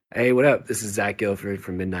Hey, what up? This is Zach Guilford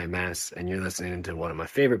from Midnight Mass, and you're listening to one of my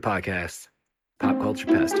favorite podcasts, Pop Culture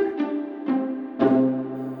Pastor.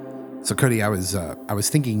 So, Cody, I was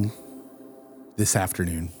thinking this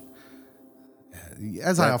afternoon,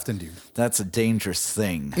 as I often do, That's a dangerous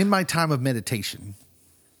thing. in my time of meditation.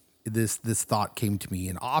 This thought came to me,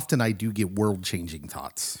 and often I do get world-changing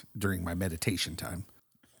thoughts during my meditation time,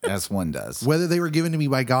 As one does. whether they were given to me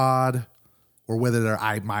by God or whether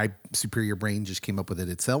my superior brain just came up with it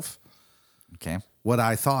itself. Okay. What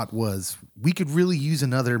I thought was we could really use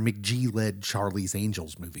another McG-led Charlie's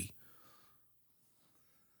Angels movie.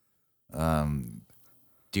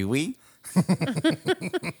 Do we?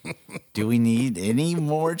 Do we need any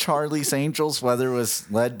more Charlie's Angels, whether it was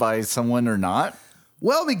led by someone or not?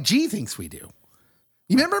 Well, McG thinks we do.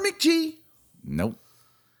 You remember McG? Nope.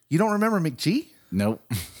 You don't remember McG? Nope.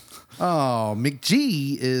 Oh,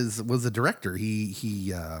 McG was a director.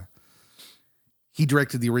 He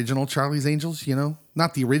directed the original Charlie's Angels. You know,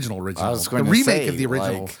 not the original. I was going the to remake say, of the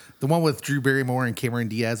original, like- the one with Drew Barrymore and Cameron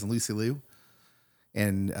Diaz and Lucy Liu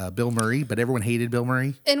and Bill Murray. But everyone hated Bill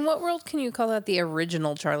Murray. In what world can you call that the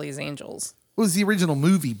original Charlie's Angels? It was the original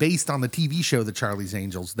movie based on the TV show The Charlie's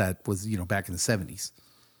Angels that was back in the 70s,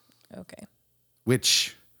 Okay.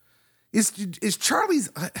 which is Charlie's.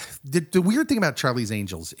 The weird thing about Charlie's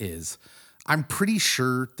Angels is I'm pretty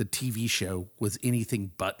sure the TV show was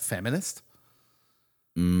anything but feminist.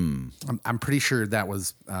 I'm pretty sure that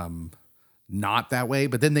was not that way.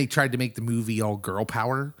 But then they tried to make the movie all girl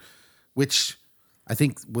power, which I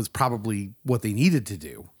think was probably what they needed to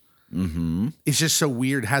do. Mm-hmm. It's just so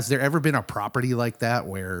weird. Has there ever been a property like that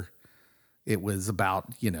where it was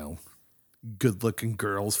about, good looking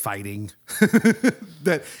girls fighting?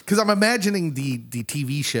 That because I'm imagining the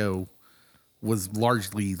TV show was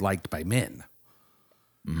largely liked by men.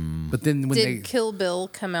 But then when Did Kill Bill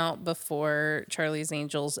come out before Charlie's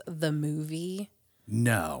Angels, the movie?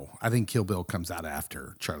 No, I think Kill Bill comes out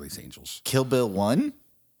after Charlie's Angels. Kill Bill 1?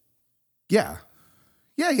 Yeah.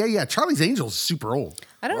 Charlie's Angels is super old.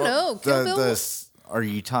 I don't know. Kill Bill. Are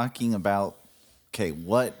you talking about,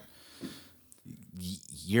 what?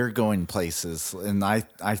 You're going places, and I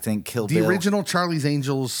think Kill The Bill. original Charlie's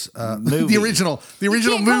Angels Movie. the original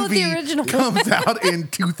can't go with movie the original. comes out in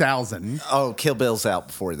 2000. Oh, Kill Bill's out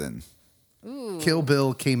before then. Kill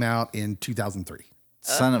Bill came out in 2003.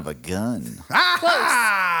 Son of a gun.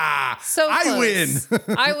 Ah! So I close. win.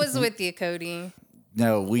 I was with you, Cody.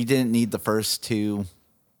 No, we didn't need the first two.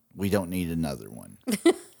 We don't need another one.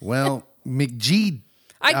 Well, McG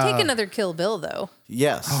I'd take another Kill Bill, though.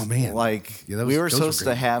 Yes. Oh, man. Yeah, we were those supposed were to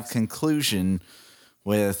great have movies. conclusion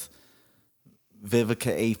with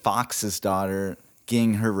Vivica A. Fox's daughter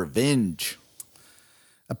getting her revenge.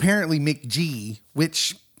 apparently McG,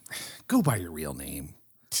 which go by your real name.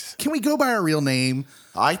 Can we go by our real name?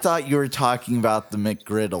 I thought you were talking about the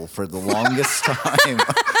McGriddle for the longest time.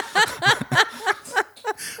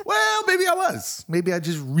 Well, maybe I was. Maybe I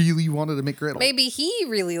just really wanted a McGriddle. Maybe he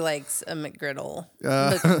really likes a McGriddle.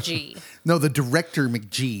 McG. No, the director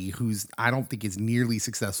McG, who's I don't think is nearly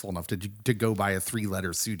successful enough to go by a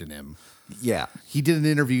 3-letter pseudonym. Yeah. He did an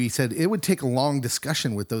interview. He said it would take a long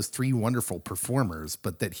discussion with those 3 wonderful performers,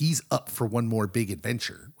 but that he's up for one more big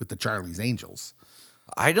adventure with the Charlie's Angels.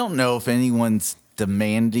 I don't know if anyone's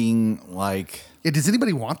demanding, like, Yeah, does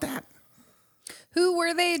anybody want that? Who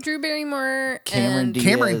were they? Drew Barrymore Cameron and Diaz.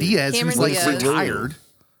 Cameron Diaz, Cameron who's like Diaz. retired.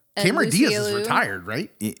 And Cameron Lucy Diaz is Liu. retired,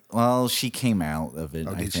 right? well, she came out of it,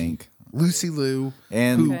 I did she? think. Lucy Liu.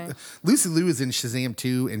 And- who, Okay. Lucy Liu is in Shazam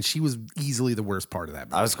 2, and she was easily the worst part of that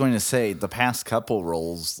movie. I was going to say, the past couple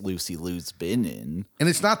roles Lucy Liu's been in. And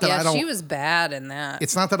it's not that I Yeah, don't. she was bad in that.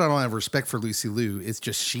 It's not that I don't have respect for Lucy Liu. It's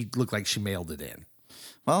just she looked like she mailed it in.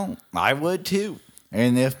 Well, I would too.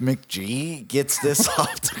 And if McG gets this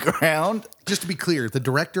off the ground, Just to be clear, the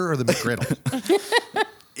director or the McGriddle?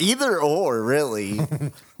 either or, really.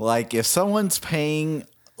 Like, if someone's paying,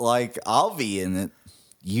 like, I'll be in it.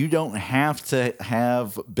 You don't have to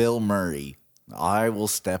have Bill Murray. I will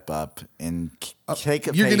step up and take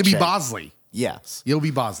a You're going to be paycheck. Bosley. Yes. You'll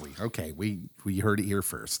be Bosley. Okay, we heard it here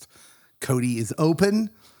first. Cody is open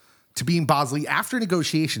to being Bosley after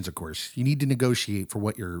negotiations. Of course, you need to negotiate for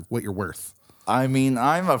what you're worth. I mean,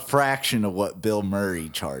 I'm a fraction of what Bill Murray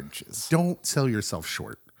charges. Don't sell yourself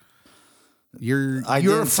short. You're I a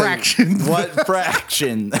didn't say fraction. What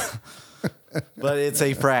fraction? But it's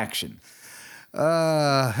a fraction.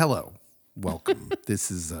 Hello, welcome.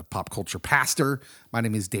 This is Pop Culture Pastor. My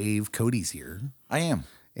name is Dave. Cody's here. I am.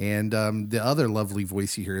 And the other lovely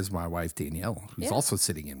voice you hear is my wife Danielle, who's Yeah. also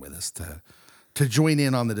sitting in with us to join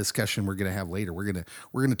in on the discussion we're going to have later. We're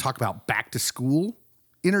going to talk about back to school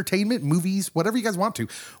entertainment, movies, whatever you guys want to.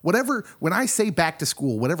 Whatever, when I say back to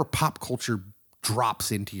school, whatever pop culture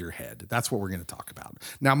drops into your head, that's what we're going to talk about.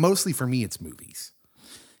 Now, mostly for me, it's movies.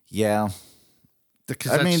 Yeah.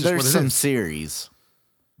 Because I mean, just what there's it some is. series,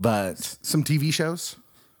 but Some TV shows.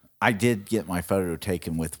 I did get my photo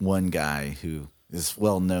taken with one guy who is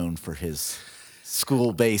well known for his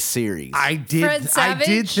school-based series. I did. Fred I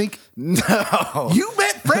did Savage? think No. you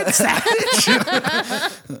met Fred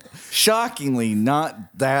Savage. Shockingly, not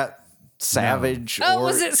that savage. Oh, or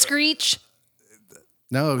was it Screech?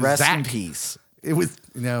 No, it was Rest in Zach. peace. It was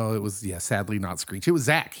sadly not Screech. It was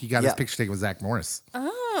Zach. He got his Yeah. picture taken with Zach Morris.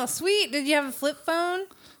 Oh, sweet. Did you have a flip phone?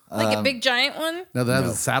 Like a big giant one? No, that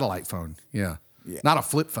was a satellite phone. Yeah. Not a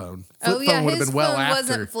flip phone. Flip Oh, yeah. phone would have His been well phone after.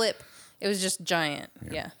 wasn't flip. It was just giant.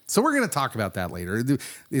 Yeah. So we're going to talk about that later.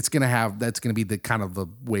 That's going to be the kind of the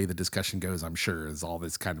way the discussion goes, I'm sure, is all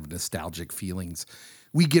this kind of nostalgic feelings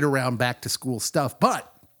we get around back to school stuff.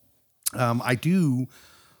 But I do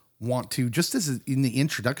want to, just as in the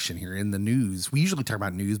introduction here in the news, we usually talk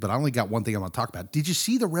about news, but I only got one thing I want to talk about. Did you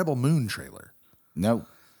see the Rebel Moon trailer? No,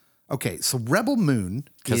 Okay, so Rebel Moon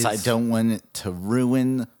because I is- don't want it to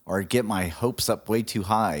ruin or get my hopes up way too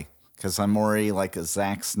high because I'm already like a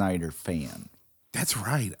Zack Snyder fan. That's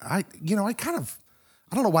right. I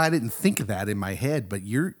don't know why I didn't think of that in my head, but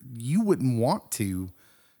you wouldn't want to.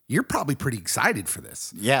 You're probably pretty excited for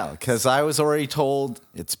this. Yeah, because I was already told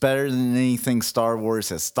it's better than anything Star Wars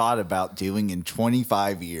has thought about doing in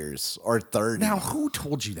 25 years or 30. Now, who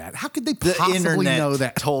told you that? How could they the possibly internet know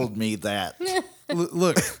that? told me that.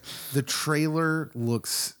 Look, the trailer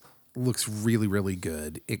looks really, really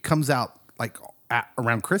good. It comes out like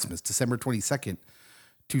around Christmas, December 22nd,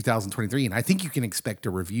 2023. And I think you can expect a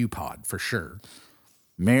review pod for sure.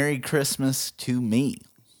 Merry Christmas to me.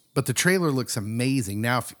 But the trailer looks amazing.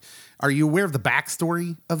 Now, are you aware of the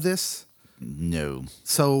backstory of this? No.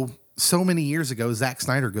 So many years ago, Zack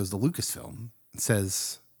Snyder goes to Lucasfilm and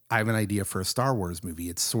says, I have an idea for a Star Wars movie.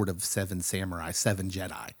 It's sort of Seven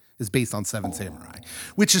Jedi. It's based on Seven Samurai,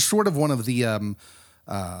 which is sort of one of the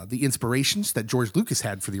inspirations that George Lucas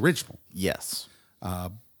had for the original. Yes.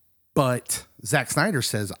 But Zack Snyder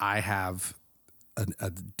says, I have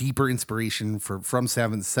a deeper inspiration from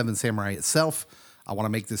Seven Samurai itself. I want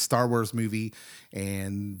to make this Star Wars movie.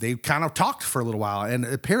 And they kind of talked for a little while. And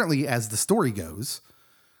apparently, as the story goes,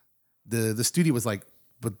 the studio was like,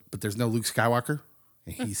 but there's no Luke Skywalker.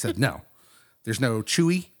 And he said, no, there's no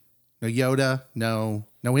Chewie, no Yoda, no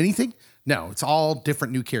anything. No, it's all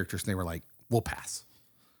different new characters. And they were like, we'll pass.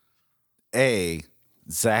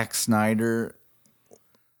 Zack Snyder,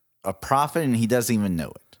 a prophet, and he doesn't even know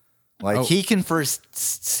it. Like, he can first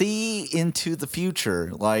see into the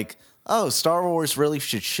future. Like, oh, Star Wars really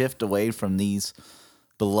should shift away from these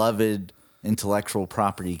beloved intellectual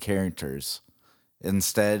property characters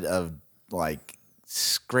instead of, like,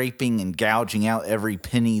 scraping and gouging out every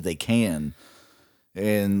penny they can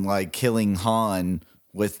and, like, killing Han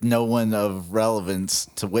with no one of relevance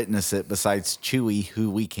to witness it besides Chewie, who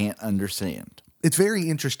we can't understand. It's very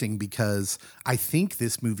interesting because I think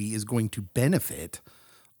this movie is going to benefit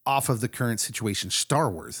off of the current situation Star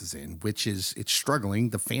Wars is in, which is it's struggling.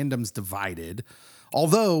 The fandom's divided.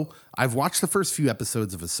 Although I've watched the first few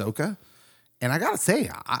episodes of Ahsoka, and I gotta say,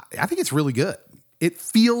 I think it's really good. It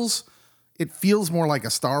feels more like a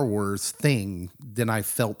Star Wars thing than I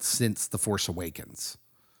felt since The Force Awakens.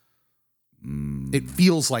 It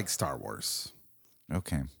feels like Star Wars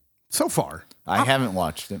Okay. so far. I haven't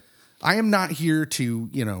watched it. I am not here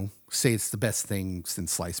to, say it's the best thing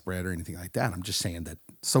since sliced bread or anything like that. I'm just saying that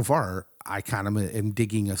so far I kind of am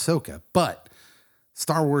digging Ahsoka, but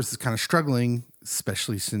Star Wars is kind of struggling,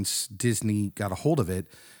 especially since Disney got a hold of it.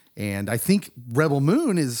 And I think Rebel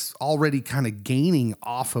Moon is already kind of gaining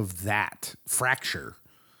off of that fracture.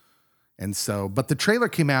 And so, but the trailer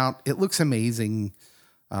came out. It looks amazing.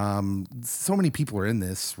 So many people are in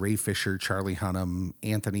this. Ray Fisher, Charlie Hunnam,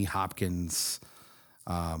 Anthony Hopkins.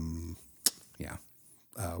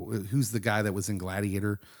 Who's the guy that was in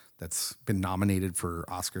Gladiator that's been nominated for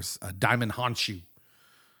Oscars? Diamond Honshu.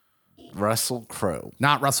 Russell Crowe.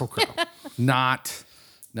 Not Russell Crowe. not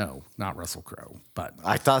Russell Crowe. But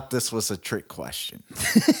I thought this was a trick question.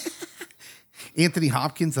 Anthony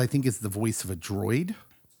Hopkins, I think, is the voice of a droid.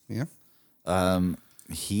 Yeah.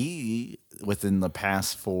 He, within the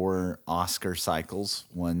past 4 Oscar cycles,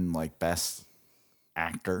 won like Best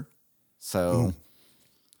Actor. So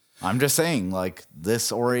I'm just saying, like,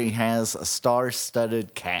 this already has a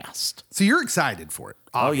star-studded cast. So you're excited for it,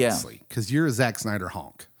 Oh, yeah. obviously, because you're a Zack Snyder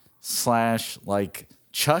honk. / like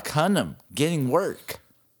Chuck Hunnam getting work.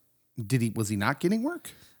 Was he not getting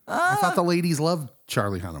work? I thought the ladies loved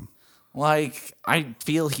Charlie Hunnam. Like, I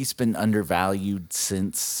feel he's been undervalued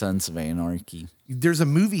since Sons of Anarchy. There's a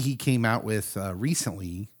movie he came out with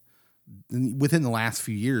recently, within the last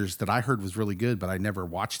few years, that I heard was really good, but I never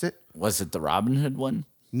watched it. Was it the Robin Hood one?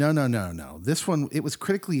 No. This one, it was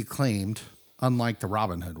critically acclaimed, unlike the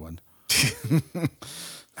Robin Hood one.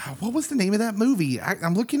 What was the name of that movie?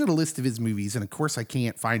 I'm looking at a list of his movies, and of course I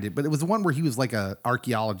can't find it, but it was the one where he was like a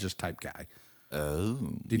archaeologist type guy.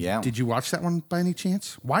 Oh, Did you watch that one by any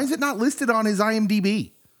chance? Why is it not listed on his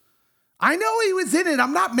IMDb? I know he was in it.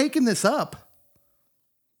 I'm not making this up.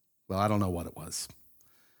 Well, I don't know what it was.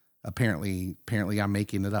 Apparently I'm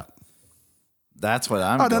making it up. That's what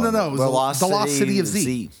I'm No. going It was with. the Lost City of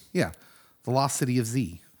Z. Yeah. The Lost City of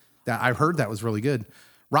Z. That I've heard that was really good.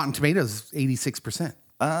 Rotten Tomatoes, 86%.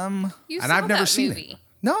 You And saw I've never that seen movie. it.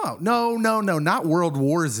 No, not World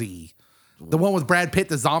War Z. The one with Brad Pitt,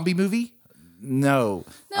 the zombie movie. No.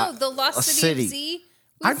 No, the Lost a City of city. Z.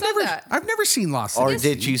 We saw that. I've never seen Lost City. Or of Z.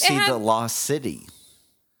 did you see had- the Lost City?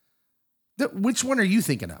 Which one are you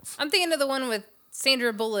thinking of? I'm thinking of the one with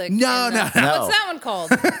Sandra Bullock. No, and, no. What's that one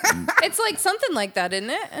called? It's like something like that, isn't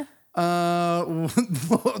it?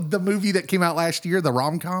 The movie that came out last year, the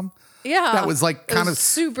rom-com. Yeah. That was like It kind was of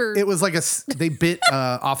super. It was like they bit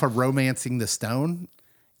off of Romancing the Stone.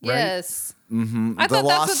 Right? Yes. I The thought that's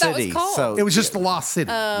Lost what that City. was called. So It was just the Lost City.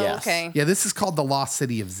 Oh, yes. okay. Yeah, this is called the Lost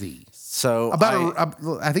City of Z. So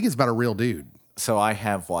I think it's about a real dude. So I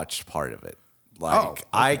have watched part of it. Like okay.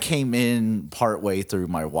 I came in partway through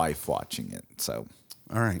my wife watching it. So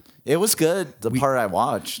All right, it was good. The part I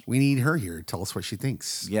watched. we need her here to tell us what she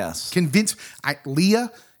thinks. Yes.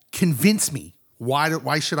 Leah, convince me.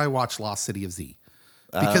 Why should I watch Lost City of Z?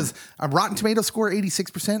 Because a Rotten Tomato score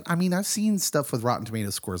 86%. I mean, I've seen stuff with Rotten Tomato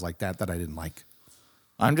scores like that I didn't like.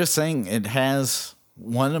 I'm just saying it has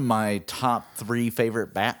one of my top 3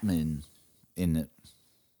 favorite Batman in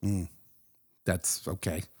it. That's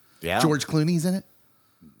okay. Yeah. George Clooney's in it.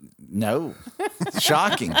 No.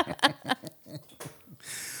 Shocking.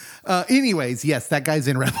 Anyways, yes, that guy's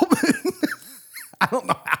in Rebel Moon. I don't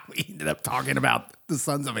know how we ended up talking about the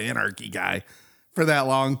Sons of Anarchy guy for that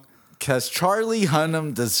long. Because Charlie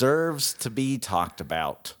Hunnam deserves to be talked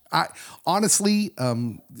about. I honestly,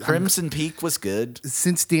 Crimson Peak was good.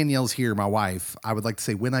 since Danielle's here, my wife, I would like to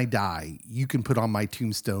say, when I die, you can put on my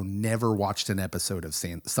tombstone, never watched an episode of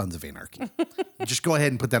Sons of Anarchy. Just go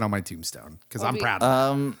ahead and put that on my tombstone because I'm proud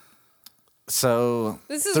of it. So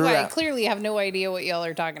This is why I throughout- clearly have no idea what y'all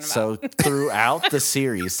are talking about. So throughout the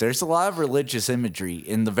series, there's a lot of religious imagery.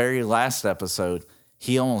 In the very last episode,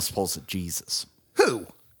 he almost pulls a Jesus. Who?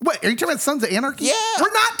 What? Are you talking about Sons of Anarchy? Yeah.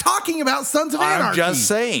 We're not talking about Sons of Anarchy. I'm just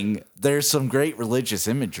saying there's some great religious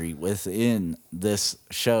imagery within this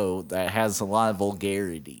show that has a lot of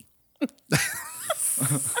vulgarity.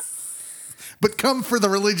 But come for the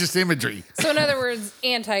religious imagery. So in other words,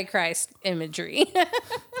 Antichrist imagery.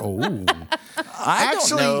 Oh. I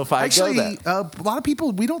don't know if I go that. A lot of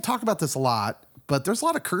people, we don't talk about this a lot, but there's a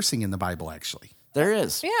lot of cursing in the Bible, actually. There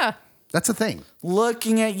is. Yeah. That's a thing.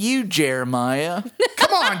 Looking at you, Jeremiah.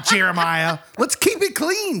 Come on, Jeremiah. Let's keep it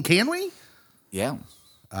clean, can we? Yeah.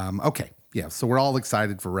 Okay. Yeah. So we're all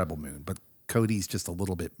excited for Rebel Moon, but Cody's just a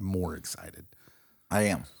little bit more excited. I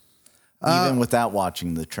am. Even without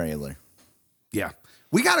watching the trailer. Yeah.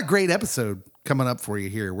 We got a great episode coming up for you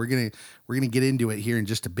here. We're gonna get into it here in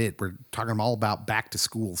just a bit. We're talking all about back to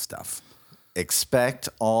school stuff. Expect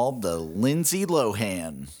all the Lindsay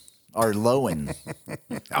Lohan. Or Lohan.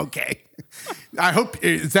 Okay. I hope,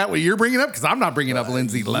 is that what you're bringing up? Because I'm not bringing up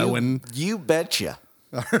Lindsay Lohan. You betcha.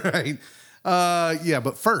 All right. Yeah,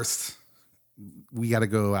 but first, we got to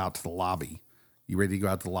go out to the lobby. You ready to go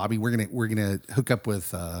out to the lobby? We're gonna hook up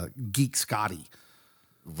with Geek Scotty,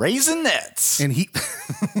 Raisinets. and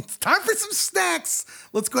it's time for some snacks.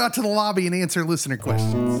 Let's go out to the lobby and answer listener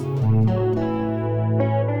questions.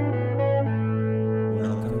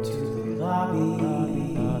 Welcome to the lobby.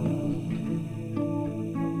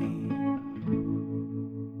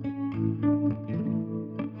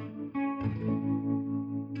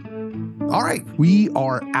 All right, we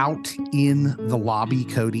are out in the lobby,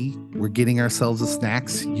 Cody. We're getting ourselves a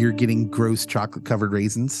snacks. You're getting gross chocolate covered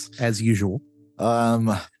raisins as usual.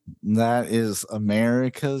 That is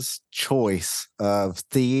America's choice of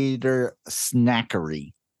theater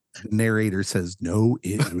snackery. Narrator says, no,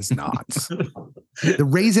 it was not. The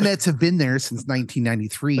Raisinets have been there since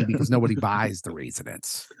 1993 because nobody buys the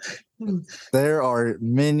Raisinets. There are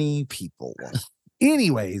many people.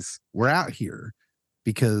 Anyways, we're out here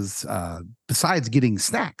because besides getting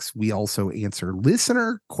snacks, we also answer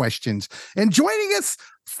listener questions. And joining us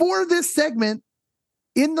for this segment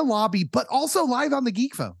in the lobby, but also live on the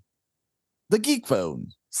Geek Phone. The Geek Phone.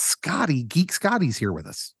 Scotty, Geek Scotty's here with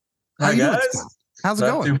us. How Hi, you doing, guys. Scott? How's it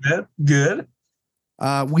Not going? too bad. Good.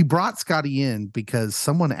 We brought Scotty in because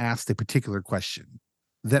someone asked a particular question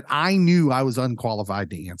that I knew I was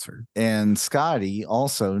unqualified to answer. And Scotty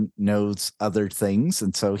also knows other things,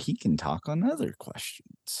 and so he can talk on other questions.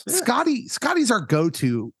 Scotty's our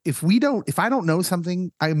go-to. If I don't know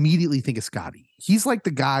something, I immediately think of Scotty. He's like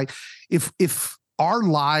the guy. If our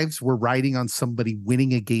lives were riding on somebody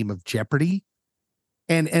winning a game of Jeopardy,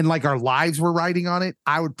 and like our lives were riding on it,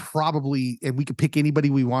 I would probably, and we could pick anybody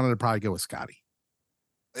we wanted to probably go with Scotty.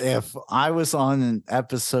 If I was on an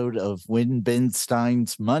episode of Win Ben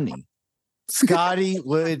Stein's Money, Scotty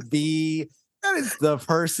would be the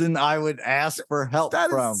person I would ask for help That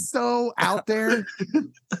from. is so out there.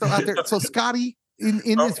 So Scotty,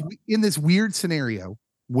 in this weird scenario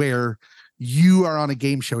where you are on a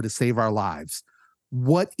game show to save our lives,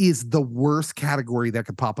 what is the worst category that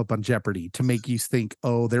could pop up on Jeopardy to make you think,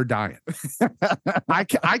 oh, they're dying?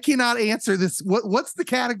 I cannot answer this. What's the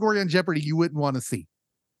category on Jeopardy you wouldn't want to see?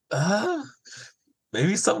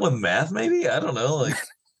 Maybe something with math. Maybe I don't know. Like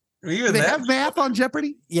even Do they that. have math on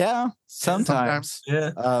Jeopardy? Yeah, sometimes.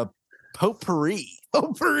 Yeah. Potpourri.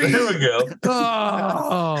 Potpourri. There we go.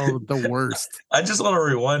 Oh, the worst. I just want to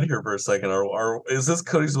rewind here for a second. Is this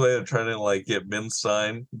Cody's way of trying to like get Ben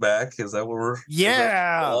Stein back? Is that what we're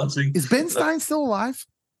Yeah. launching? Is Ben Stein still alive?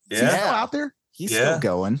 Is he Yeah. still out there? He's Yeah. still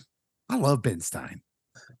going. I love Ben Stein.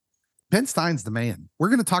 Ben Stein's the man. We're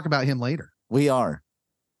going to talk about him later We are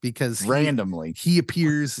because randomly. he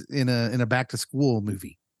appears in a back to school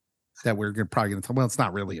movie that we're probably going to talk. Well, it's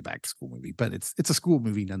not really a back to school movie, but it's a school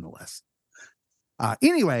movie nonetheless.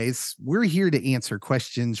 Anyways, we're here to answer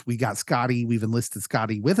questions. We got Scotty. We've enlisted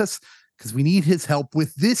Scotty with us because we need his help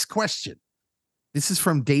with this question. This is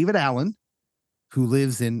from David Allen, who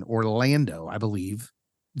lives in Orlando, I believe.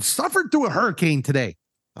 Suffered through a hurricane today.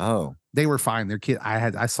 Oh, They were fine. Their kid,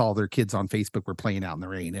 I saw their kids on Facebook were playing out in the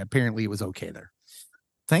rain. Apparently, it was okay there.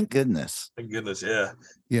 thank goodness. Thank goodness.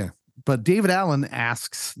 Yeah. But David Allen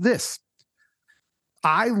asks this.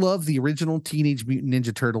 I love the original Teenage Mutant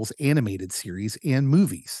Ninja Turtles animated series and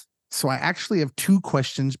movies. So I actually have two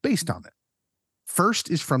questions based on it. First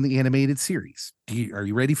is from the animated series. Are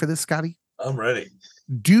you ready for this, Scotty? I'm ready.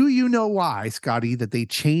 Do you know why, Scotty, that they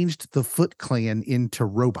changed the Foot Clan into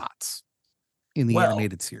robots in the Well,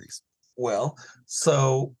 animated series? Well,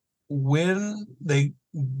 so when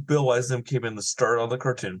Bill Eisner came in to start on the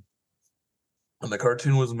cartoon, and the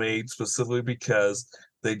cartoon was made specifically because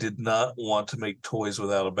they did not want to make toys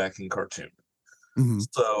without a backing cartoon. Mhm.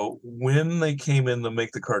 So when they came in to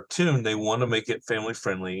make the cartoon, they want to make it family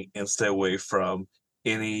friendly and stay away from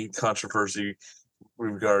any controversy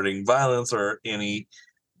regarding violence or any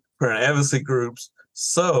parent advocacy groups.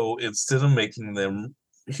 So instead of making them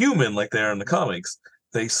human like they are in the comics,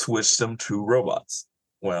 they switched them to robots.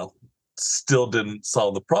 Well, still didn't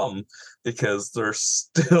solve the problem because there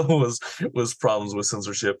still was problems with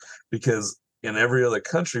censorship because in every other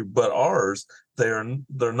country but ours, they're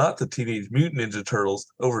not the Teenage Mutant Ninja Turtles.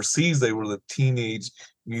 Overseas, they were the Teenage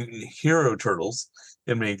Mutant Hero Turtles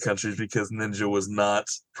in many countries because ninja was not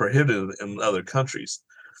prohibited in other countries.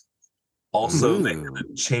 Also, they had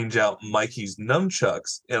to change out Mikey's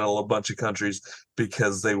nunchucks in a bunch of countries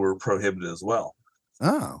because they were prohibited as well.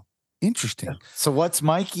 Oh, interesting. So what's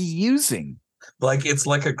Mikey using? Like it's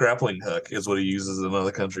like a grappling hook is what he uses in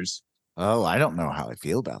other countries. Oh, I don't know how I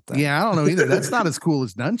feel about that. Yeah, I don't know either. That's not as cool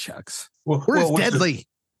as nunchucks. Or as which is- deadly.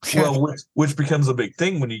 which becomes a big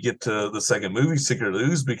thing when you get to the second movie, Secret of the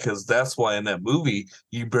Ooze, because that's why in that movie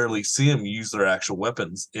you barely see them use their actual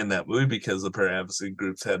weapons in that movie because the parent advocacy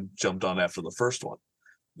groups had jumped on after the first one.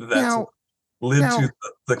 That's Now- what led now- to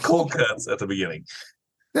the cold cuts at the beginning.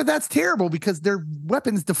 That's terrible because their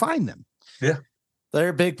weapons define them. They're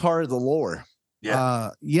a big part of the lore. Yeah.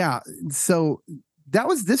 So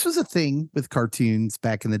this was a thing with cartoons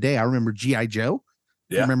back in the day. I remember G.I. Joe.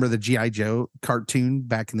 Yeah. Remember the G.I. Joe cartoon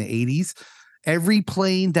back in the 80s? Every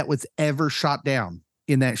plane that was ever shot down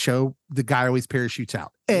in that show, the guy always parachutes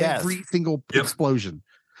out. Yes. Every single Yep. explosion.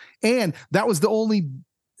 And that was the only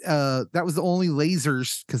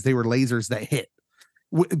lasers, because they were lasers that hit.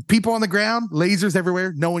 People on the ground, lasers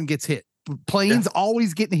everywhere, no one gets hit. Planes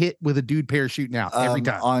always getting hit with a dude parachuting out every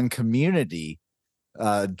time. On Community,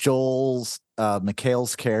 Joel's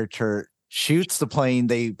Mikhail's character shoots the plane,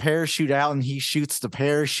 they parachute out, and he shoots the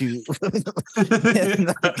parachute, and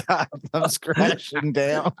the guy comes crashing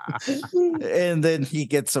down, and then he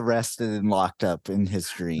gets arrested and locked up in his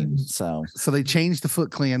dream. So They changed the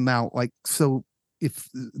Foot Clan now. Like, so if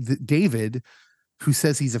David, who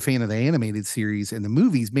says he's a fan of the animated series and the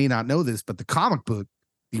movies, may not know this, but the comic book,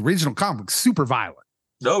 the original comic book, super violent.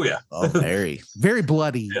 Oh yeah. Oh, very. very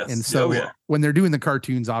bloody. Yes. And so Oh, yeah. when they're doing the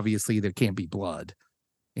cartoons, obviously there can't be blood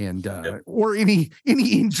and or any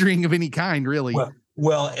injuring of any kind, really.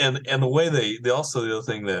 Well, and the way they also, the other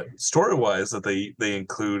thing that story wise that they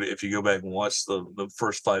include, if you go back and watch the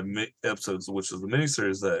first 5 episodes, which is the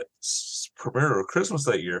miniseries that premiered on Christmas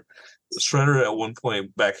that year, Shredder at one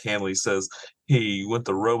point backhandedly says he went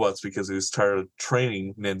to robots because he was tired of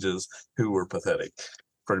training ninjas who were pathetic,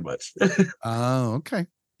 pretty much. Oh, okay.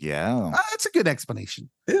 Yeah. That's a good explanation.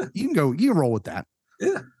 Yeah. You can roll with that.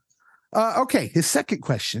 Yeah. Okay. His second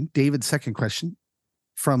question, David's second question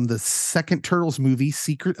from the second Turtles movie,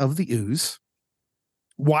 Secret of the Ooze.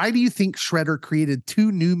 Why do you think Shredder created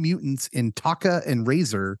 2 new mutants in Taka and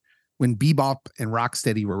Razor when Bebop and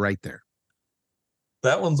Rocksteady were right there?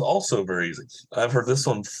 That one's also very easy. I've heard this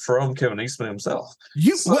one from Kevin Eastman himself.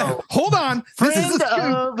 Hold on. This is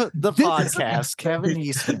Friend of the this- podcast, Kevin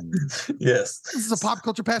Eastman. Yes. This is a pop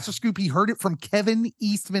culture pastor scoop. He heard it from Kevin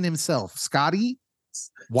Eastman himself. Scotty,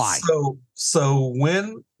 why? So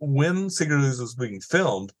when Secret of the Ooze was being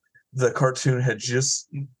filmed, the cartoon had just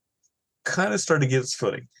kind of started to get its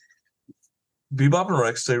footing. Bebop and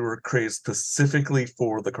Rocksteady were created specifically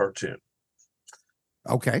for the cartoon.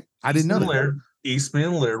 Okay. I didn't know that. Eastman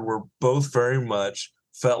and Laird were both very much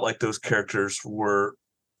felt like those characters were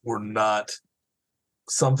not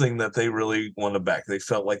something that they really wanted back. They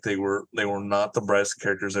felt like they were not the brightest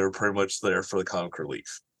characters. They were pretty much there for the comic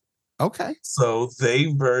relief. Okay. So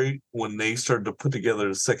when they started to put together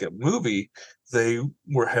the second movie, they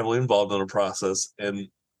were heavily involved in the process and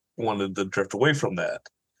wanted to drift away from that.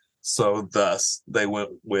 So thus they went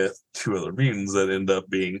with 2 other mutants that end up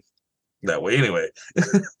being that way anyway.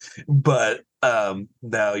 But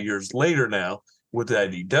now years later now with the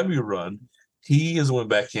IDW run, he has went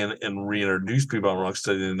back in and reintroduced Bebop and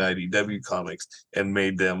Rocksteady in the IDW comics and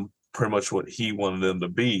made them pretty much what he wanted them to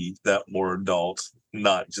be, that more adult,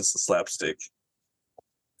 not just a slapstick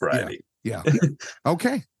variety. Yeah.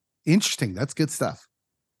 Okay. Interesting. That's good stuff.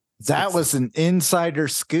 That was an insider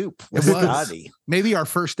scoop with It was. Scotty. Maybe our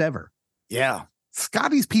first ever. Yeah,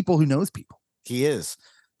 Scotty's people who knows people. he is.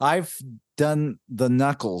 I've done the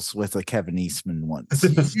knuckles with a Kevin Eastman once.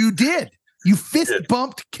 You did. You fist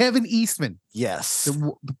bumped Kevin Eastman, Yes.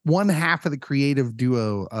 one half of the creative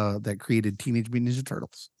duo that created Teenage Mutant Ninja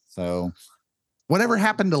Turtles. So Whatever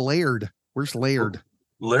happened to Laird? Where's Laird?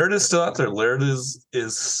 Laird is still out there. Laird is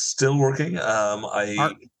still working. Are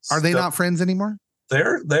they not friends anymore? They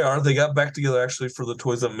are. They got back together actually for the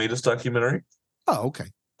Toys That Made Us documentary. Oh, okay.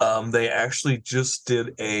 They actually just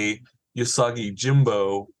did a Usagi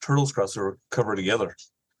Jimbo Turtles crossover cover together.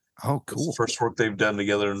 Oh, It's cool. the first work they've done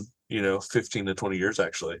together in 15 to 20 years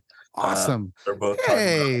actually. Awesome. They're both talking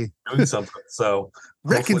Hey, about doing something. So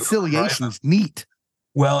reconciliation's neat.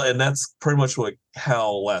 well, and that's pretty much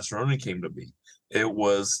how Last Ronin came to be. It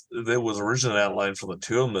was originally outlined for the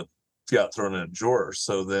 2 of them that got thrown in a drawer.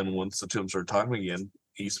 So then once the 2 of them started talking again,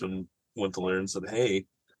 Eastman went to Laird and said, "Hey,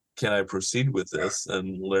 can I proceed with this?"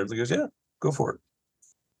 And Laird goes, "Yeah, go for it."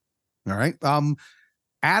 All right.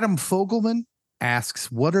 Adam Fogelman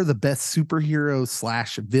asks, what are the best superhero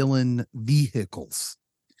 / villain vehicles?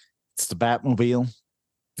 it's the Batmobile.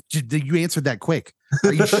 You answered that quick.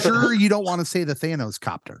 Are you sure you don't want to say the Thanos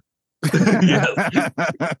copter? Yes.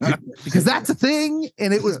 Because that's a thing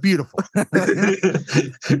and it was beautiful.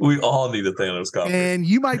 We all need a Thanos copter. And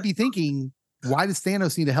you might be thinking, why does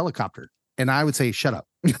Thanos need a helicopter? And I would say, shut up.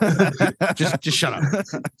 just shut up.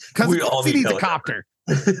 Because We all he need needs a copter.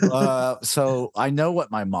 So I know what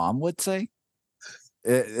my mom would say.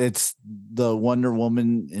 It's the Wonder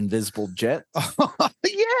Woman invisible jet.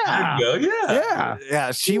 Yeah. There you go. Yeah. Yeah.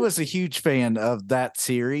 Yeah, she was a huge fan of that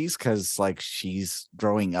series because like she's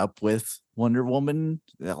growing up with Wonder Woman,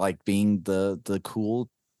 like being the cool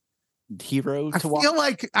hero I to watch.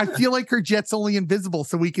 feel like her jet's only invisible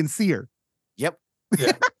so we can see her. Yep.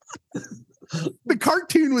 Yeah. The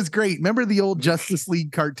cartoon was great. Remember the old Justice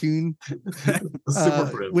League cartoon The Super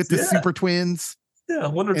Friends. with the Yeah. Super Twins? Yeah,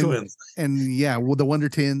 Wonder and- Twins. And yeah, well, the Wonder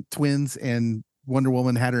Twins and Wonder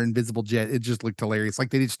Woman had her invisible jet. It just looked hilarious. Like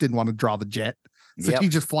they just didn't want to draw the jet. So Yep.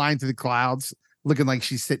 she's just flying through the clouds, looking like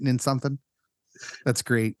she's sitting in something. That's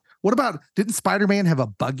great. What about, didn't Spider-Man have a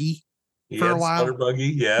buggy? For a while. Spider Buggy.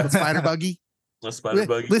 Yeah. A spider buggy? A Spider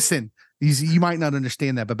Buggy. Listen, you might not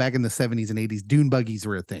understand that, but back in the 70s and 80s, dune buggies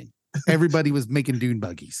were a thing. Everybody was making dune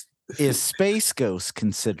buggies. Is Space Ghost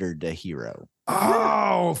considered a hero?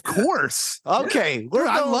 Oh, of course. Okay, Dude,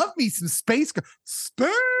 I love me some Space Ghost.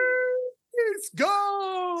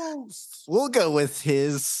 We'll go with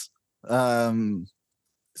his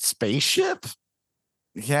spaceship.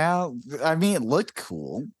 Yeah, I mean, it looked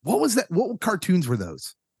cool. What was that? What cartoons were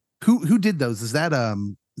those? Who did those? Is that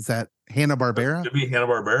Hanna-Barbera? It'd be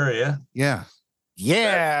Hanna-Barbera, yeah. Yeah.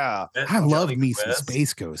 Yeah. I love Johnny me some Quest.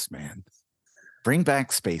 Space Ghost, man. Bring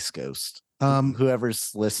back Space Ghost.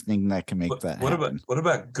 Whoever's listening that can make that happen. What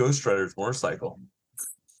about Ghost Rider's motorcycle?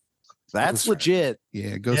 That's Ghost Rider. legit.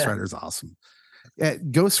 Yeah, Ghost Yeah. Rider's awesome.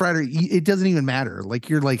 Ghost Rider, it doesn't even matter. Like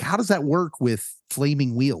you're like, how does that work with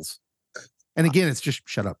flaming wheels? And again, it's just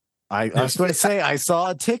shut up. I was going to say, I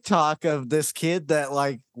saw a TikTok of this kid that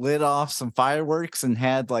like lit off some fireworks and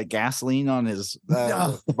had like gasoline on his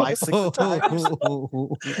bicycle tires.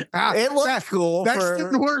 It looked cool That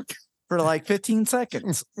didn't work. for like 15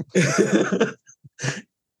 seconds.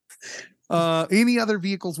 Any other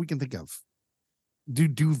vehicles we can think of?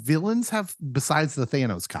 Do villains have, besides the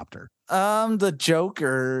Thanos copter? The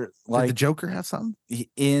Joker, Did like the Joker have something?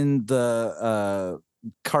 in the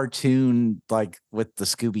cartoon, like with the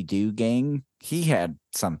Scooby-Doo gang, he had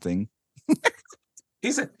something.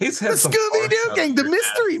 He's had The some Scooby Doo fun gang, stuff the in there.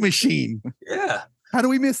 mystery machine. Yeah. How do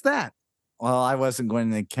we miss that? Well, I wasn't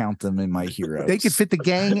going to count them in my heroes. They could fit the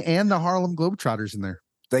gang and the Harlem Globetrotters in there.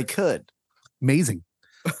 They could. Amazing.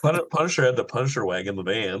 Punisher had the Punisher wagon, the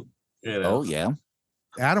van. You know. Oh yeah.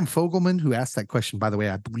 Adam Fogelman, who asked that question, by the way,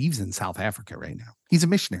 I believe he's in South Africa right now. He's a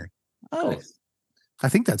missionary. Oh, Nice. I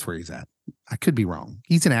think that's where he's at. I could be wrong.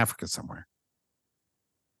 He's in Africa somewhere.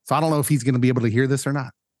 So I don't know if he's going to be able to hear this or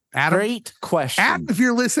not. Adam, great question. Adam, if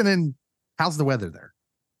you're listening, how's the weather there?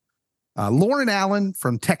 Lauren Allen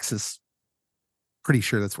from Texas. Pretty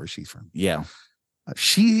sure that's where she's from. Yeah.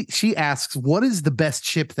 She asks, what is the best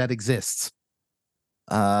chip that exists?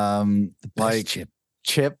 Best like chip.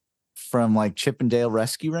 Chip from like Chippendale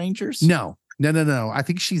Rescue Rangers. No. I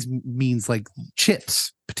think she means like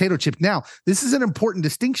chips, potato chip. Now, this is an important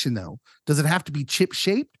distinction, though. Does it have to be chip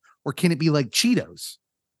shaped, or can it be like Cheetos,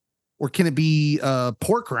 or can it be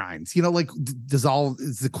pork rinds? You know, like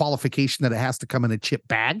is the qualification that it has to come in a chip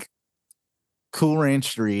bag? Cool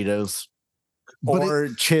Ranch Doritos. But Or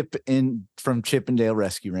chip in from Chippendale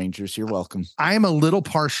Rescue Rangers. You're welcome. I am a little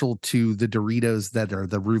partial to the Doritos that are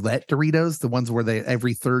the roulette Doritos, the ones where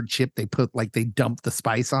every third chip they dump the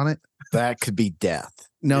spice on it. That could be death.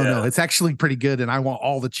 No, Yeah. it's actually pretty good, and I want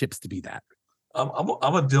all the chips to be that.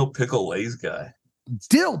 I'm a dill pickle Lay's guy.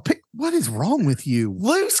 What is wrong with you?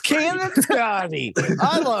 Loose cannon Scotty.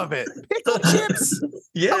 I love it. Pickle chips. Come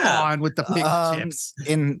Yeah. on with the pickle chips.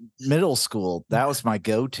 In middle school, that was my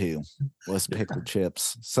go-to was pickled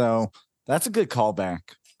chips. So that's a good callback.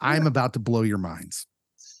 I'm about to blow your minds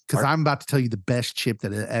because I'm about to tell you the best chip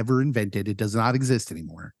that it ever invented. It does not exist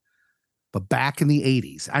anymore. But back in the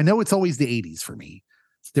 80s, I know it's always the 80s for me.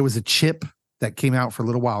 There was a chip that came out for a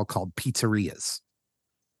little while called pizzerias.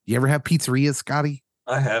 You ever have pizzerias, Scotty?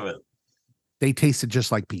 I haven't. They tasted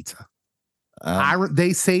just like pizza.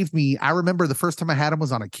 They saved me. I remember the first time I had them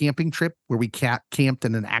was on a camping trip where we camped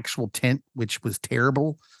in an actual tent, which was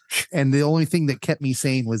terrible. And the only thing that kept me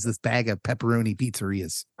sane was this bag of pepperoni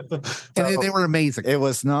pizzerias. And they were amazing. It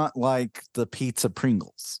was not like the pizza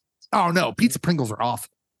Pringles. Oh, no. Pizza Pringles are awful.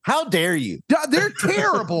 How dare you? They're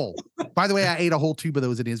terrible. By the way, I ate a whole tube of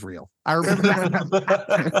those in Israel. I remember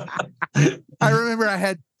that. I remember I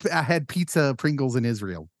had pizza Pringles in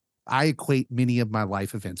Israel. I equate many of my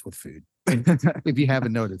life events with food, if you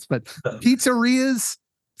haven't noticed. But pizzerias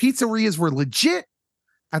were legit.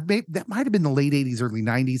 That might have been the late 80s, early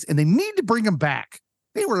 90s, and they need to bring them back.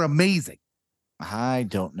 They were amazing. I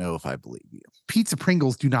don't know if I believe you. Pizza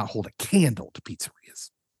Pringles do not hold a candle to pizzerias.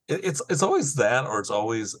 It's always that, or it's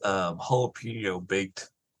always jalapeno baked.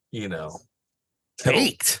 You know,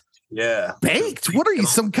 Baked. Yeah, Baked? What are you,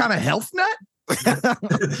 some kind of health nut?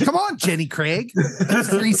 Come on, Jenny Craig.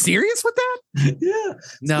 Are you serious with that? Yeah.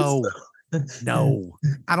 No.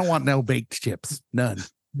 I don't want no baked chips. None.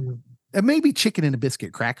 And maybe chicken and a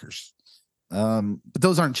biscuit crackers. But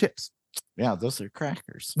those aren't chips. Yeah, those are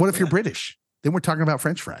crackers. What if you're British? Then we're talking about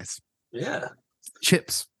French fries. Yeah.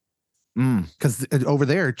 Chips. Because over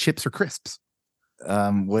there, chips are crisps.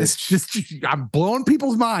 Which I'm blowing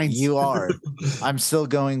people's minds. you are. I'm still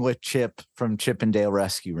going with Chip from Chippendale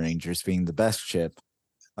Rescue Rangers being the best chip.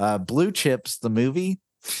 Blue Chips, the movie,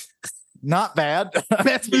 not bad.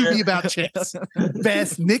 Best movie about chips.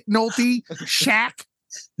 Best Nick Nolte,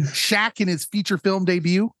 Shaq in his feature film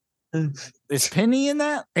debut. Is Penny in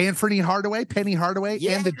that? Penny Hardaway,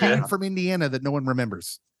 and the Yeah. dude from Indiana that no one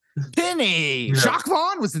remembers. Penny. Yeah. Jacques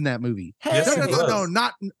Vaughn was in that movie. Yes, he was. No,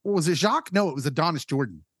 not was it Jacques? No, it was Adonis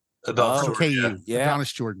Jordan. Adonis Oh, Jordan, KU. Yeah.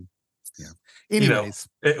 Adonis Jordan. Yeah. You know, Anyways,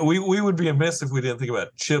 we would be amiss if we didn't think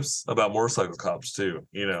about chips about motorcycle cops too.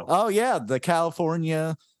 You know. Oh yeah, the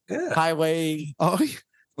California Yeah. Highway. Oh,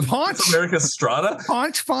 Paunch. America Strada.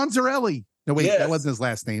 Paunch Fonzarelli. No, wait, Yes. that wasn't his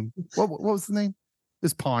last name. What was the name?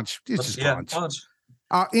 It's Paunch. It's just Yeah, Paunch. Paunch.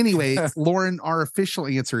 Anyway, Lauren, our official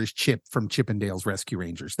answer is Chip from Chippendales Rescue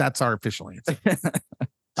Rangers. That's our official answer.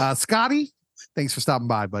 Scotty, thanks for stopping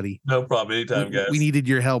by, buddy. No problem. Anytime, guys. We needed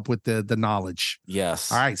your help with the knowledge.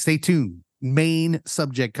 Yes. All right, stay tuned. Main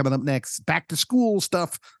subject coming up next. Back to school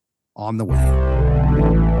stuff on the way.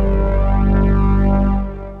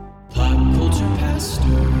 Pop culture pastor.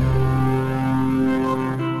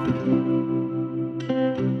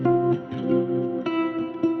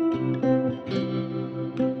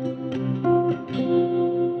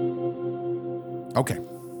 Okay,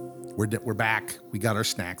 we're back. We got our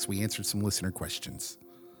snacks. We answered some listener questions.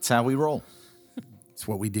 That's how we roll. It's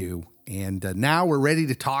what we do. And now we're ready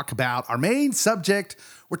to talk about our main subject.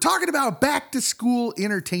 We're talking about back to school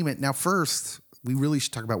entertainment. Now, first, we really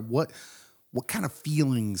should talk about what kind of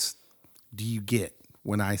feelings do you get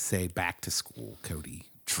when I say back to school, Cody?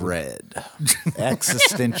 Dread.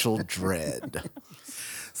 Existential dread.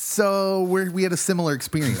 So we had a similar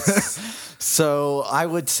experience. So I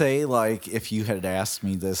would say, like, if you had asked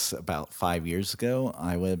me this about 5 years ago,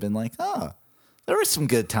 I would have been like, oh, there were some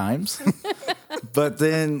good times. But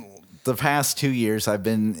then the past 2 years, I've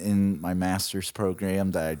been in my master's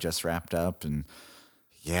program that I just wrapped up. And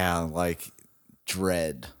yeah, like,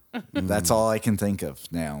 dread. That's all I can think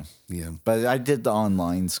of now. Yeah. But I did the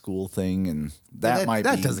online school thing, and that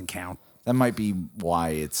doesn't count. That might be why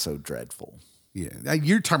it's so dreadful. Yeah,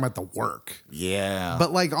 you're talking about the work. Yeah.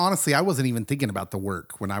 But like, honestly, I wasn't even thinking about the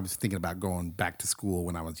work when I was thinking about going back to school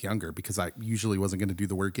when I was younger, because I usually wasn't going to do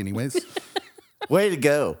the work anyways. Way to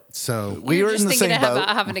go. So We You're were in just the thinking same boat.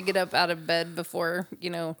 about having to get up out of bed before,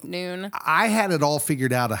 noon. I had it all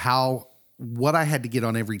figured out of what I had to get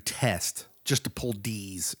on every test just to pull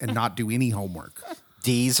D's and not do any homework.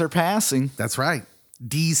 D's are passing. That's right.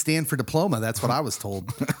 D's stand for diploma. That's what I was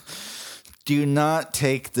told. Do not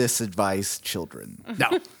take this advice, children. No,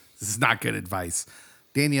 this is not good advice.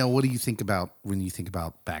 Danielle, what do you think about when you think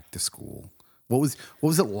about back to school? What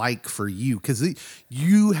was it like for you? Because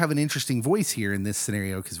you have an interesting voice here in this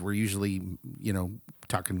scenario, because we're usually,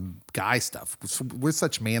 talking guy stuff. We're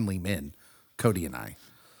such manly men, Cody and I.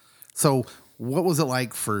 So what was it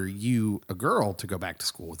like for you, a girl, to go back to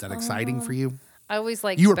school? Was that exciting for you? I always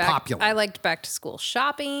liked You were popular. I liked back to school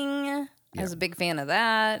shopping. I was a big fan of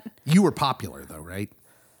that. You were popular, though, right?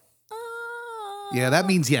 Yeah, that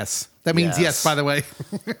means yes. That means yes, by the way.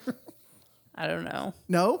 I don't know.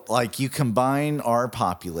 No? Like, you combine our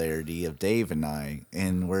popularity of Dave and I,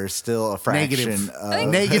 and we're still a fraction Negative.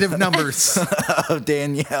 Negative numbers. of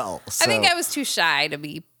Danielle. So, I think I was too shy to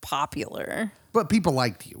be popular. But people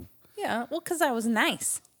liked you. Yeah, well, because I was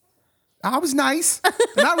nice. I was nice,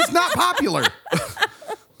 and I was not popular.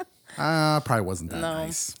 Probably wasn't that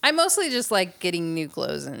nice. I mostly just like getting new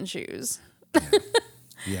clothes and shoes.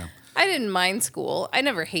 Yeah. I didn't mind school. I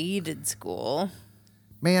never hated school.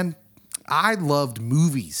 Man, I loved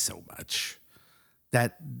movies so much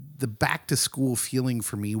that the back to school feeling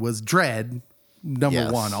for me was dread, number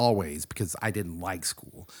one, always, because I didn't like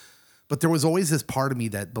school. But there was always this part of me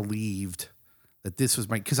that believed that this was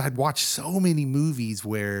because I'd watched so many movies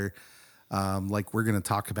where, like we're going to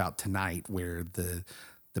talk about tonight, where the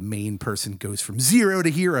main person goes from zero to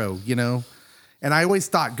hero, And I always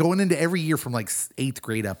thought, going into every year from like 8th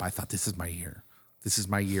grade up, I thought, this is my year. This is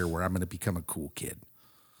my year where I'm going to become a cool kid.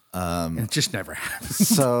 And it just never happened.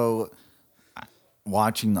 So,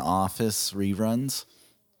 watching The Office reruns,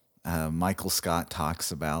 Michael Scott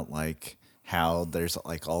talks about like how there's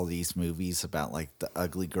like all these movies about like the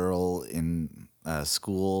ugly girl in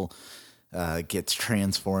school gets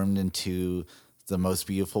transformed into the most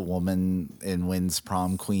beautiful woman and wins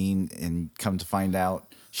prom queen, and come to find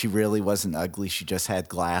out she really wasn't ugly. She just had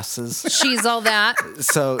glasses. She's all that.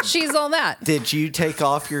 So She's all that. did you take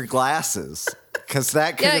off your glasses? Because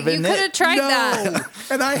that could Yeah, have you been could it. have tried that.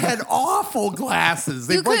 And I had awful glasses.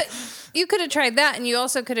 They You could have tried that, and you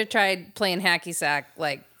also could have tried playing hacky sack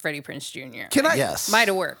like Freddie Prinze Jr. Yes. Might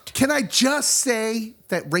have worked. Can I just say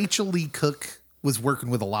that Rachel Lee Cook was working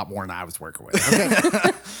with a lot more than I was working with?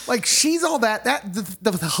 Okay. Like, she's all that.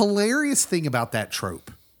 The hilarious thing about that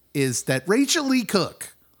trope is that Rachel Lee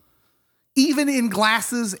Cook, even in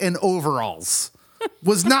glasses and overalls,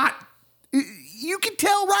 was not. You can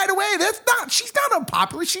tell right away she's not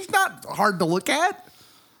unpopular. She's not hard to look at.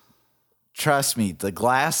 Trust me, the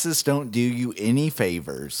glasses don't do you any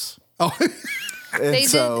favors. Oh, And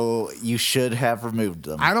so you should have removed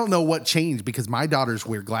them. I don't know what changed, because my daughters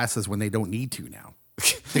wear glasses when they don't need to now.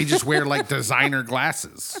 They just wear like designer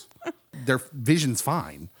glasses. Their vision's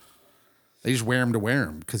fine. They just wear them to wear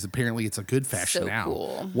them because apparently it's a good fashion So now.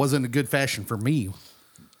 cool. Wasn't a good fashion for me.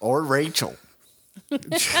 Or Rachel. By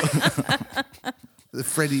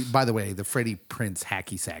the way, the Freddie Prinze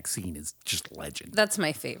hacky sack scene is just legend. That's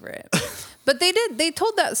my favorite. But they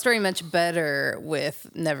told that story much better with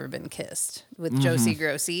Never Been Kissed with Josie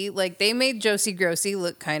Grossi. Like they made Josie Grossi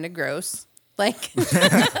look kind of gross. Like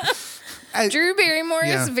Drew Barrymore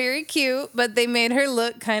Yeah. is very cute, but they made her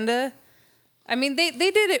look kind of. I mean, they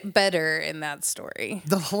did it better in that story.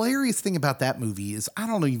 The hilarious thing about that movie is I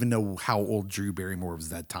don't even know how old Drew Barrymore was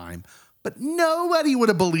that time, but nobody would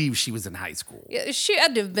have believed she was in high school. Yeah, she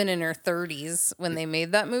had to have been in her 30s when they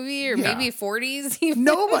made that movie, or Yeah. maybe 40s. Even.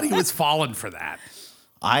 Nobody was falling for that.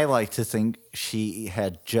 I like to think she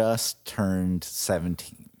had just turned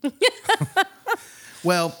 17.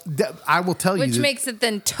 Well, I will tell you, Which that makes it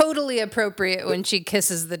then totally appropriate when she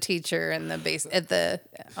kisses the teacher in the base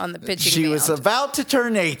on the pitching She was mound. about to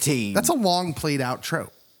turn 18. that's a long played out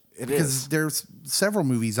trope. Because is. there's several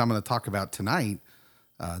movies I'm going to talk about tonight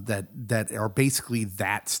that are basically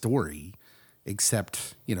that story,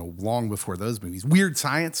 except long before those movies. Weird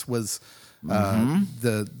Science was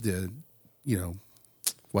the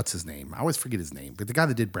what's his name? I always forget his name, but the guy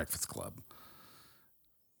that did Breakfast Club.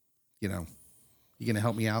 You gonna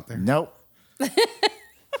help me out there? Nope.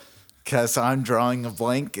 Because I'm drawing a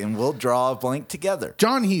blank and we'll draw a blank together.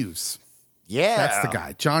 John Hughes. Yeah. That's the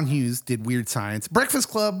guy. John Hughes did Weird Science. Breakfast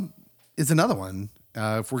Club is another one.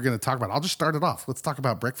 If we're going to talk about, I'll just start it off. Let's talk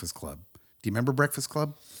about Breakfast Club. Do you remember Breakfast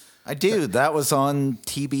Club? I do. That was on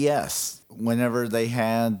TBS whenever they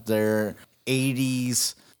had their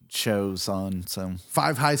 80s shows on. So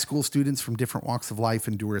 5 high school students from different walks of life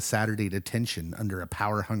endure a Saturday detention under a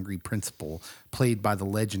power-hungry principal played by the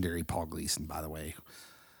legendary Paul Gleason, by the way.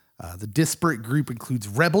 The disparate group includes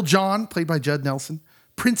Rebel John, played by Judd Nelson,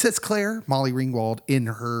 Princess Claire, Molly Ringwald, in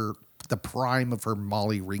the prime of her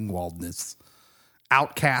Molly Ringwaldness,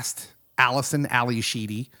 Outcast, Allison, Ali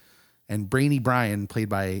Sheedy, and Brainy Bryan, played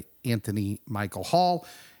by Anthony Michael Hall,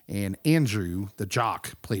 and Andrew, the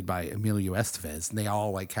jock, played by Emilio Estevez. And they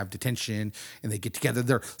all have detention and they get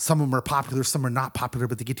together. Some of them are popular, some are not popular,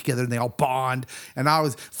 but they get together and they all bond. And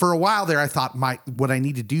for a while there, I thought what I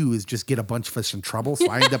need to do is just get a bunch of us in trouble. So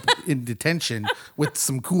I end up in detention with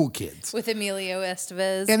some cool kids. with Emilio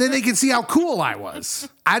Estevez. And then they can see how cool I was.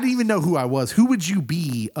 I didn't even know who I was. Who would you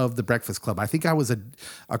be of the Breakfast Club? I think I was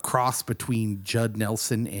a cross between Judd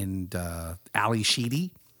Nelson and Ali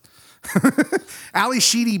Sheedy. Ali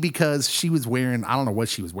Sheedy, because she was wearing, I don't know what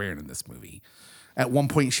she was wearing in this movie. At one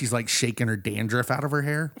point, she's shaking her dandruff out of her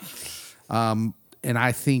hair. And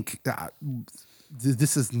I think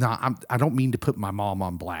this is not, I don't mean to put my mom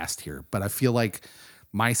on blast here, but I feel like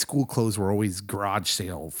my school clothes were always garage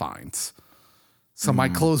sale finds. So my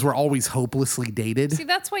clothes were always hopelessly dated. See,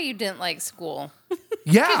 that's why you didn't like school.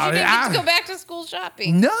 Yeah. You didn't get to go back to school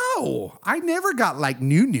shopping. No, I never got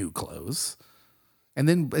new clothes. And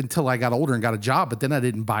then until I got older and got a job, but then I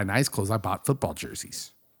didn't buy nice clothes. I bought football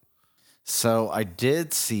jerseys. So I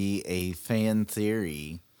did see a fan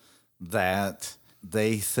theory that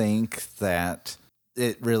they think that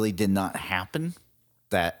it really did not happen,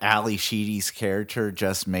 that Ali Sheedy's character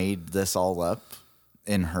just made this all up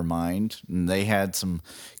in her mind. And they had some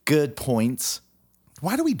good points.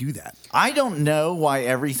 Why do we do that? I don't know why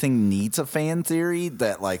everything needs a fan theory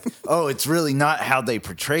that oh, it's really not how they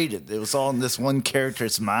portrayed it. It was all in this one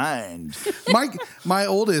character's mind. My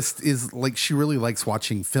oldest is she really likes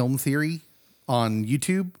watching Film Theory on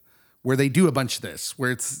YouTube, where they do a bunch of this,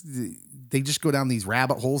 where they just go down these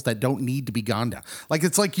rabbit holes that don't need to be gone down.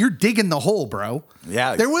 It's like you're digging the hole, bro.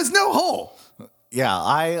 Yeah. There was no hole. Yeah,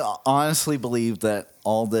 I honestly believe that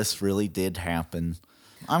all this really did happen.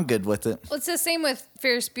 I'm good with it. Well, it's the same with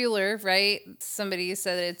Ferris Bueller, right? Somebody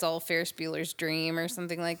said it's all Ferris Bueller's dream or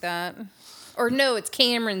something like that. Or no, it's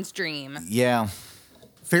Cameron's dream. Yeah.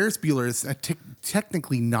 Ferris Bueller is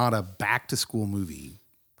technically not a back-to-school movie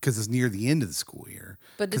because it's near the end of the school year.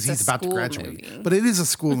 But it's 'cause he's a about to school graduate. movie. But it is a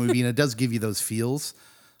school movie, and it does give you those feels.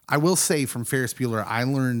 I will say from Ferris Bueller, I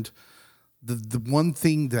learned the one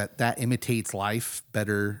thing that imitates life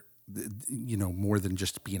better, more than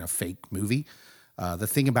just being a fake movie. The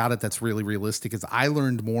thing about it that's really realistic is I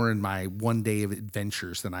learned more in my one day of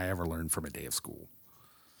adventures than I ever learned from a day of school.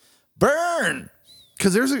 Burn!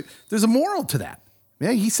 Because there's a moral to that.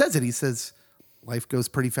 Yeah, he says it. He says life goes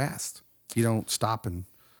pretty fast. If you don't stop and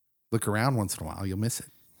look around once in a while, you'll miss it.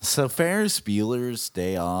 So Ferris Bueller's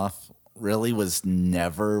Day Off really was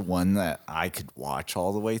never one that I could watch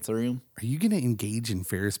all the way through. Are you going to engage in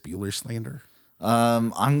Ferris Bueller slander?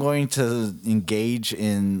 I'm going to engage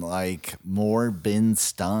in more Ben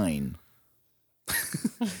Stein.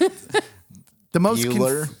 The most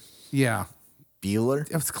Bueller. yeah, Bueller.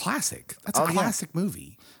 it was classic. That's a Oh, yeah. classic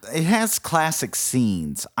movie. It has classic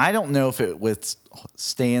scenes. I don't know if it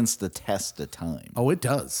withstands the test of time. Oh, it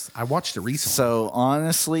does. I watched it recently. So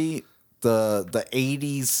honestly, the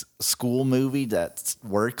 80s school movie that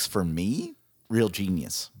works for me, Real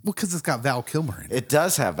Genius. Well, because it's got Val Kilmer in it. It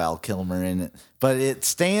does have Val Kilmer in it, but it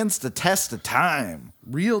stands the test of time.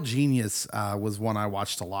 Real Genius was one I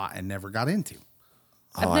watched a lot and never got into.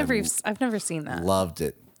 I've never seen that. Loved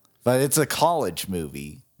it. But it's a college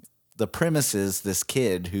movie. The premise is this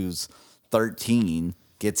kid who's 13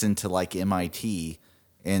 gets into like MIT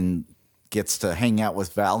and gets to hang out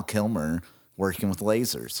with Val Kilmer working with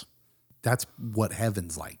lasers. That's what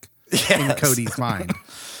heaven's like in Cody's mind,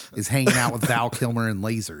 is hanging out with Val Kilmer and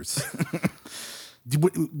lasers.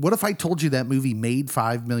 What if I told you that movie made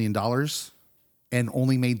 $5 million and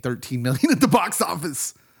only made $13 million at the box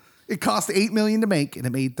office? It cost $8 million to make and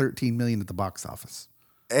it made $13 million at the box office.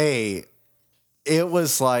 Hey, it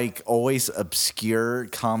was like always obscure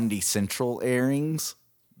Comedy Central airings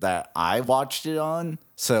that I watched it on.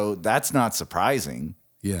 So that's not surprising.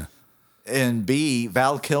 Yeah. And B,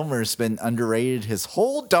 Val Kilmer's been underrated his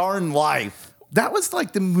whole darn life. That was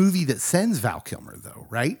like the movie that sends Val Kilmer, though,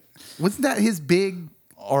 right? Wasn't that his big?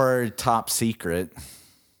 Or Top Secret.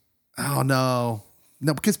 Oh, no.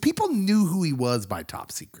 No, because people knew who he was by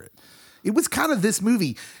Top Secret. It was kind of this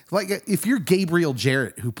movie. Like, if you're Gabriel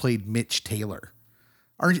Jarrett, who played Mitch Taylor,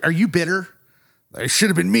 are you bitter? It should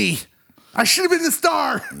have been me. I should have been the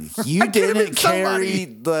star. You I could have didn't been carry somebody.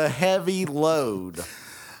 the heavy load.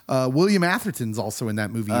 William Atherton's also in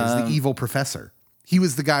that movie as the evil professor. He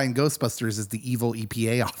was the guy in Ghostbusters as the evil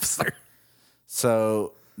EPA officer.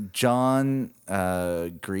 So John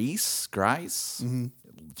Grice,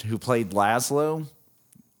 who played Laszlo,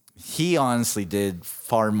 he honestly did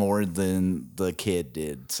far more than the kid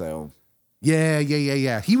did. So Yeah.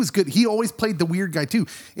 He was good. He always played the weird guy too.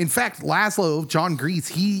 In fact, Laszlo, John Grease,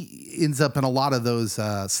 he ends up in a lot of those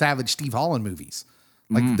Savage Steve Holland movies.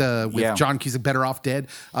 Like with John Cusack, Better Off Dead.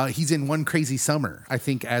 He's in One Crazy Summer, I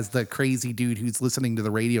think, as the crazy dude who's listening to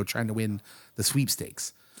the radio trying to win the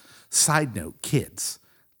sweepstakes. Side note, kids,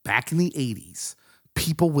 back in the 80s,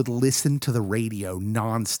 people would listen to the radio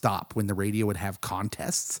nonstop when the radio would have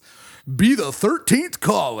contests. Be the 13th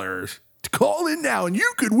caller. Call in now and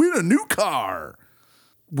you could win a new car.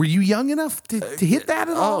 Were you young enough to hit that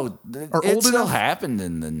at all? Or it old still enough? happened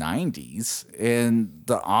in the 90s. And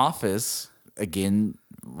The Office, again,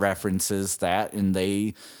 references that. And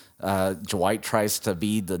they, Dwight tries to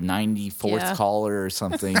be the 94th Yeah. caller or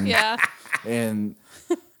something. Yeah. And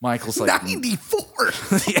Michael's like, 94.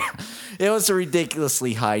 yeah, it was a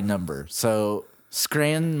ridiculously high number. So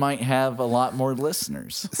Scranton might have a lot more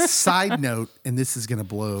listeners. Side note, and this is going to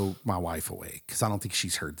blow my wife away because I don't think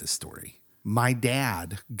she's heard this story. My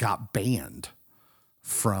dad got banned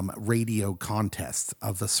from radio contests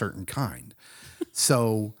of a certain kind.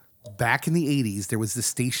 So back in the 80s, there was this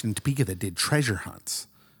station in Topeka that did treasure hunts,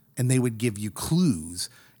 and they would give you clues.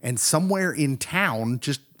 And somewhere in town,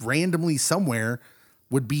 just randomly somewhere,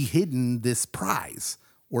 would be hidden this prize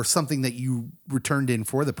or something that you returned in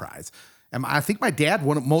for the prize. And I think my dad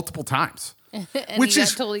won it multiple times. And Which he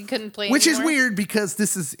is- got told he couldn't play Which anymore. is weird because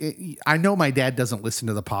this is, I know my dad doesn't listen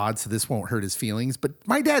to the pod, so this won't hurt his feelings, but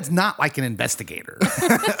my dad's not like an investigator.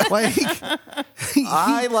 Like,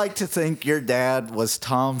 I like to think your dad was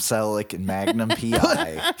Tom Selleck in Magnum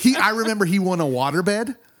PI. I remember he won a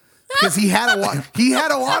waterbed because he had a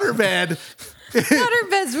waterbed.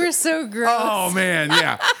 Waterbeds were so gross. Oh man,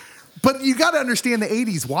 yeah. But you got to understand the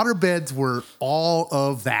 80s, waterbeds were all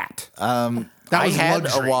of that. That I was had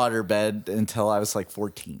luxury. a waterbed until I was like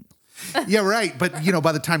 14. Yeah, right. But you know,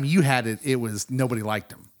 by the time you had it, it was nobody liked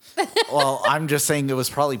them. Well, I'm just saying it was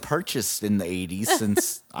probably purchased in the 80s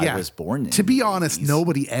since I was born in To be the honest, 80s.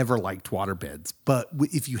 nobody ever liked waterbeds. But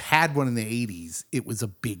if you had one in the 80s, it was a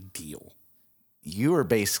big deal. You were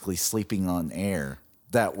basically sleeping on air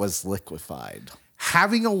that was liquefied.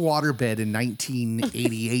 Having a waterbed in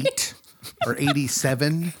 1988 or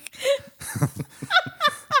 87,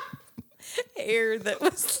 Air that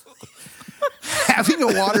was. having a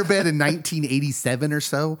waterbed in 1987 or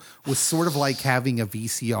so was sort of like having a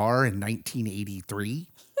VCR in 1983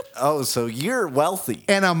 Oh, so you're wealthy.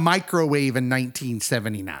 and a microwave in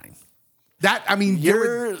 1979. That, I mean,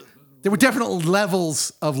 there were definite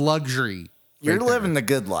levels of luxury. You're right there. living the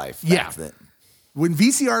good life. Yeah. Back then. When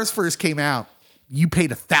VCRs first came out, you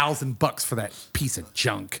paid $1,000 for that piece of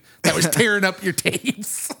junk that was tearing up your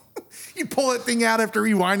tapes. You pull that thing out after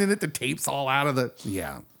rewinding it, the tape's all out of the.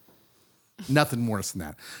 Yeah. Nothing worse than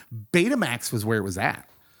that. Betamax was where it was at.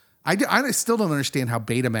 I still don't understand how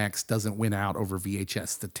Betamax doesn't win out over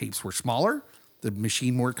VHS. The tapes were smaller, the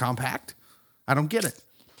machine more compact. I don't get it.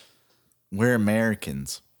 We're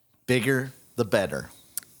Americans. Bigger, the better.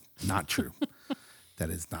 Not true. That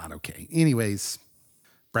is not okay. Anyways,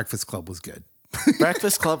 Breakfast Club was good.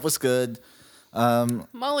 Breakfast Club was good.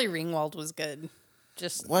 Molly Ringwald was good.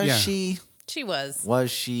 Just Was Yeah. she? she was. Was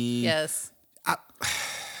she? Yes.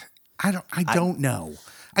 I don't know.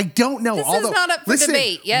 I don't know. This is not up for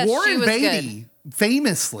debate. Yes, Warren she was Beatty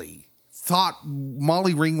famously thought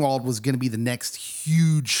Molly Ringwald was going to be the next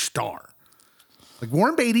huge star. Like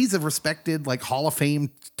Warren Beatty's a respected, like Hall of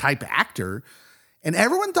Fame type actor, and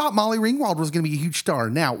everyone thought Molly Ringwald was going to be a huge star.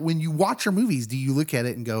 Now, when you watch her movies, do you look at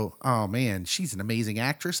it and go, "Oh man, she's an amazing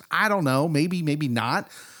actress"? I don't know. Maybe not.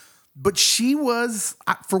 But she was,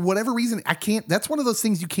 for whatever reason, I can't. That's one of those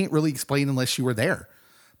things you can't really explain unless you were there.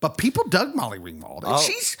 But people dug Molly Ringwald. And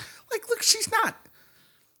she's like, look, she's not.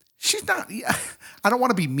 I don't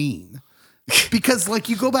want to be mean. Because like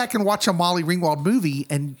you go back and watch a Molly Ringwald movie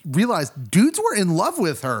and realize dudes were in love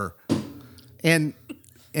with her. And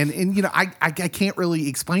you know, I can't really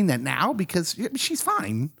explain that now because she's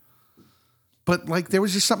fine. But like there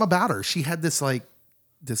was just something about her. She had this like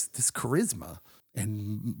this charisma.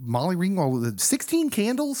 And Molly Ringwald with 16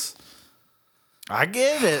 Candles. I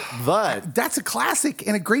get it, but That's a classic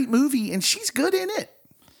and a great movie, and she's good in it.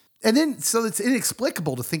 And then so it's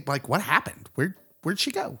inexplicable to think like, what happened? Where'd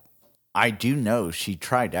she go? I do know she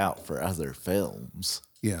tried out for other films.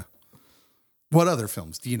 Yeah. What other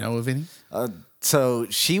films? Do you know of any? So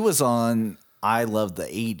she was on I Love the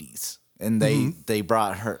 80s, and they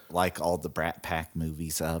brought her like all the Brat Pack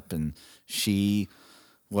movies up, and she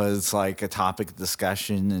was like a topic of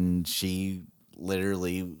discussion, and she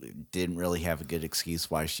literally didn't really have a good excuse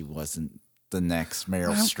why she wasn't the next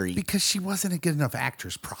Meryl Streep. Because she wasn't a good enough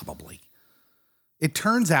actress, probably. It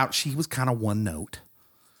turns out she was kind of one note.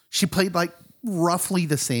 She played like roughly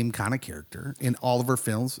the same kind of character in all of her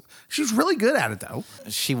films. She was really good at it, though.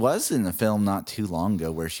 She was in a film not too long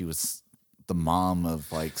ago where she was the mom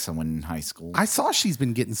of like someone in high school. I saw she's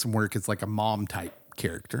been getting some work as like a mom type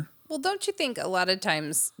character. Well, don't you think a lot of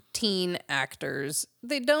times teen actors,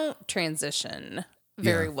 they don't transition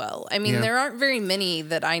very well? I mean, Yeah. there aren't very many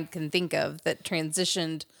that I can think of that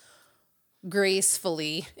transitioned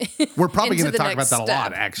gracefully. We're probably into going to the talk about next that a lot,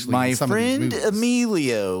 step. actually. My in some of these friend movies.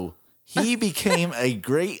 Emilio, he became a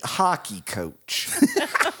great hockey coach.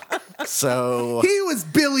 So He was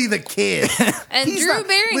Billy the Kid. And He's Drew not-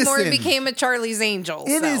 Barrymore listen, became a Charlie's Angel.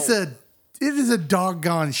 It is a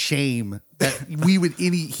doggone shame that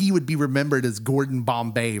he would be remembered as Gordon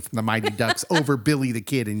Bombay from the Mighty Ducks over Billy the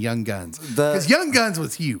Kid in Young Guns. Because Young Guns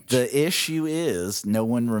was huge. the issue is no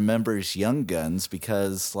one remembers Young Guns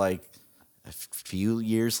because like a few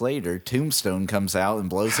years later, Tombstone comes out and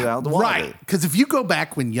blows it out of the water. Right. Because if you go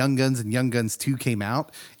back when Young Guns and Young Guns 2 came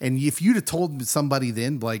out, and if you'd have told somebody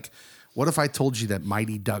then, like, what if I told you that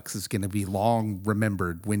Mighty Ducks is going to be long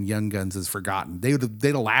remembered when Young Guns is forgotten? They'd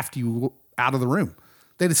have laughed you out of the room.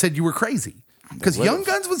 They'd have said you were crazy. Because Young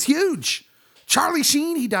Guns was huge. Charlie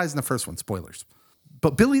Sheen, he dies in the first one. Spoilers.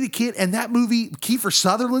 But Billy the Kid and that movie, Kiefer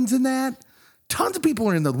Sutherland's in that. Tons of people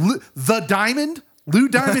are in the Diamond, Lou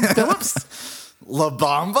Diamond Phillips. La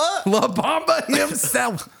Bamba? La Bamba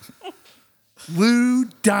himself. Lou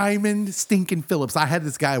Diamond Stinking Phillips. I had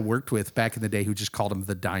this guy I worked with back in the day who just called him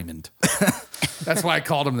the Diamond. That's why I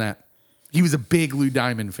called him that. He was a big Lou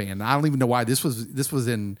Diamond fan. I don't even know why. This was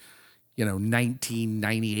in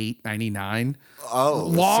 1998, 99. Oh,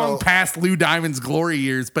 long past Lou Diamond's glory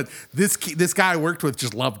years. But this guy I worked with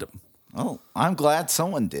just loved him. Oh, I'm glad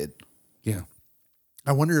someone did. Yeah.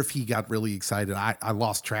 I wonder if he got really excited. I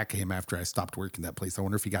lost track of him after I stopped working that place. I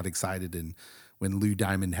wonder if he got excited when Lou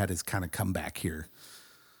Diamond had his kind of comeback here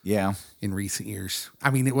Yeah, in recent years. I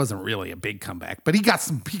mean, it wasn't really a big comeback, but he got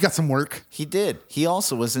some work. he did. He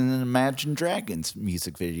also was in an Imagine Dragons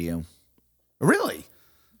music video. Really?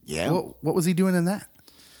 Yeah. What was he doing in that?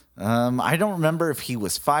 I don't remember if he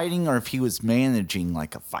was fighting or if he was managing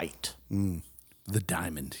like a fight. The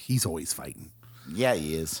Diamond. He's always fighting. Yeah,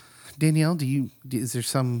 he is. Danielle, is there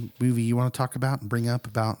some movie you want to talk about and bring up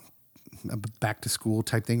about a back to school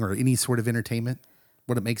type thing or any sort of entertainment?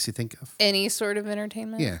 What it makes you think of? Any sort of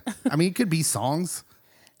entertainment? Yeah. I mean, it could be songs.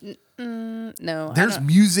 No. There's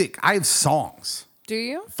music. I have songs. Do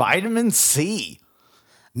you? Vitamin C,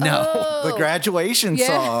 No. the graduation Yeah.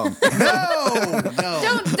 song.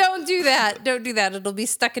 No. Don't do that. Don't do that. It'll be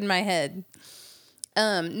stuck in my head.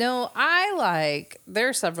 No, there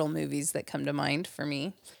are several movies that come to mind for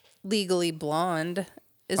me. Legally Blonde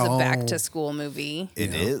is a back to school movie.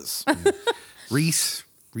 It is. Reese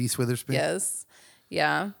Witherspoon. Yes.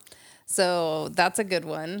 Yeah. So that's a good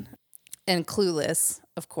one. And Clueless,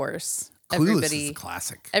 of course. Clueless is a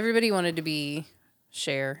classic. Everybody wanted to be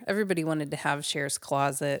Cher. Everybody wanted to have Cher's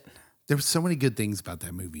closet. There were so many good things about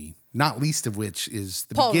that movie, not least of which is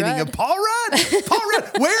the Paul beginning Rudd. of Paul Rudd. Paul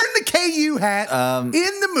Rudd wearing the KU hat in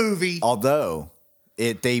the movie. Although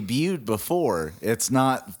it debuted before, it's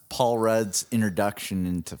not Paul Rudd's introduction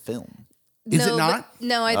into film. Is it not?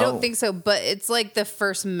 No, I don't Oh. think so. But it's like the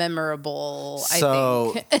first memorable,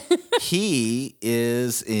 So I think. he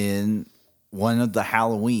is in one of the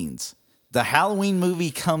Halloweens. The Halloween movie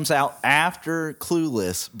comes out after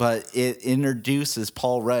Clueless, but it introduces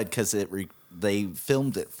Paul Rudd because they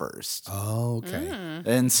filmed it first. Oh, okay.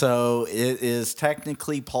 And so it is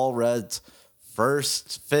technically Paul Rudd's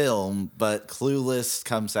first film, but Clueless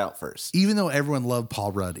comes out first. Even though everyone loved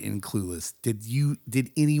Paul Rudd in Clueless,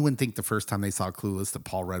 did anyone think the first time they saw Clueless that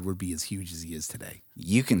Paul Rudd would be as huge as he is today?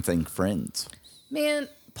 You can thank Friends. Man,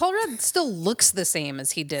 Paul Rudd still looks the same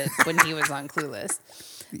as he did when he was on Clueless.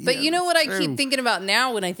 But you know what I keep thinking about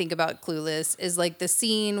now when I think about Clueless is like the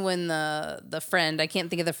scene when the friend, I can't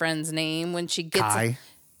think of the friend's name, when she gets Kai?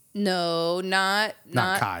 No, not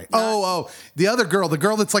Kai. The other girl, the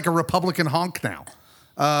girl that's like a Republican honk now.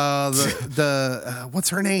 What's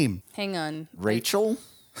her name? Hang on. Rachel?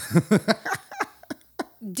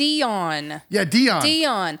 Dion. Yeah, Dion.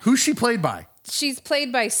 Dion. Who's she played by? She's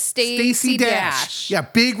played by Stacey Dash. Yeah,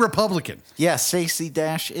 big Republican. Yeah, Stacey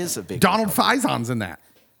Dash is a big Donald Faison's in that.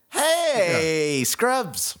 Hey,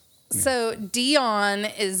 Scrubs. So Dion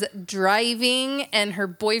is driving and her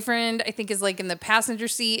boyfriend, I think, is like in the passenger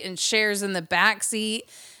seat and Cher's in the back seat.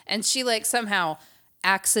 And she like somehow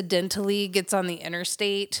accidentally gets on the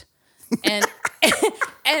interstate. And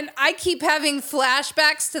and I keep having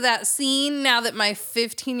flashbacks to that scene now that my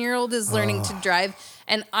 15-year-old is learning to drive.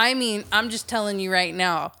 And I mean, I'm just telling you right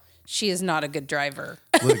now, she is not a good driver.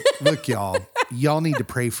 Look, y'all. Y'all need to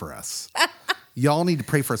pray for us. Y'all need to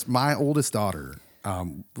pray for us. My oldest daughter,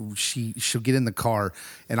 she'll get in the car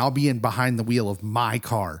and I'll be in behind the wheel of my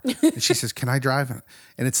car. And she says, "Can I drive?"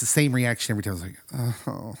 And it's the same reaction every time. I was like,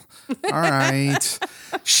 "Oh, all right."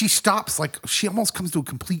 She stops, like she almost comes to a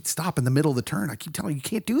complete stop in the middle of the turn. I keep telling her, you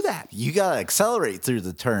can't do that. You got to accelerate through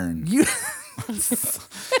the turn.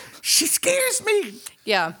 She scares me.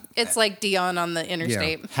 Yeah, it's like Dion on the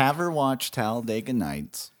interstate. Have her watch Talladega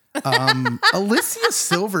Nights. Alicia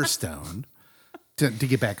Silverstone, to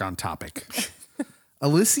get back on topic.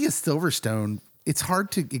 Alicia Silverstone, it's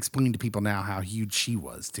hard to explain to people now how huge she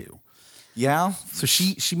was too. Yeah. So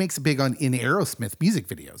she makes it big in Aerosmith music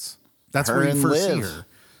videos. That's Her where you and first see Liv. her.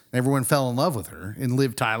 Everyone fell in love with her and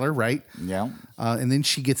Liv Tyler, right? Yeah. And then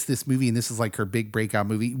she gets this movie, and this is like her big breakout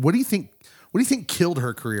movie. What do you think killed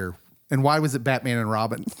her career, and why was it Batman and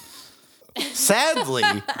Robin? Sadly,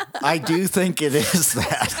 I do think it is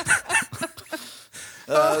that.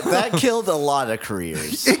 That killed a lot of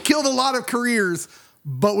careers. It killed a lot of careers.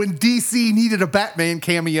 But when DC needed a Batman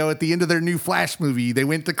cameo at the end of their new Flash movie, they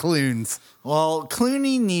went to Clunes. Well,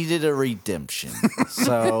 Clooney needed a redemption.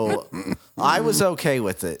 So I was okay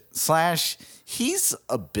with it. / he's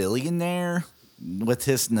a billionaire with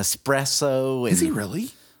his Nespresso. And Is he really?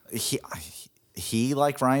 He,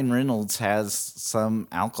 like Ryan Reynolds, has some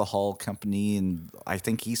alcohol company, and I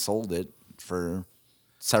think he sold it for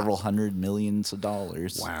several $100 million.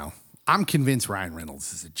 Wow. I'm convinced Ryan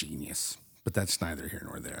Reynolds is a genius, but that's neither here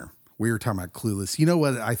nor there. We were talking about Clueless. You know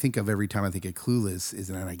what I think of every time I think of Clueless is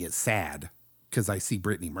that I get sad because I see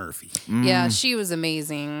Brittany Murphy. Yeah, she was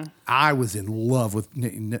amazing. I was in love with,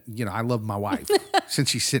 I love my wife since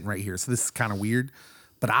she's sitting right here. So this is kind of weird,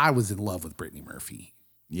 but I was in love with Brittany Murphy.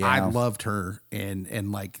 Yeah. I loved her,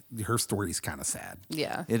 and like her story's kind of sad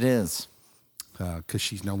Yeah. It is. because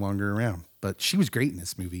she's no longer around. But she was great in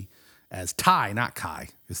this movie as Ty, not Kai,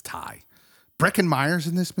 as Ty. Breckin Meyer's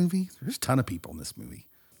in this movie. There's a ton of people in this movie.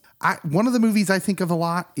 One of the movies I think of a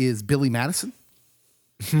lot is Billy Madison.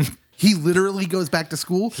 He literally goes back to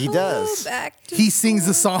school. He does. Back to He sings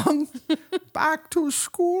the song, back to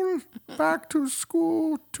school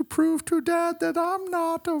to prove to Dad that I'm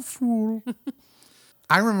not a fool.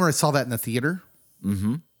 I remember I saw that in the theater,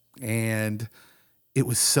 and it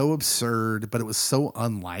was so absurd, but it was so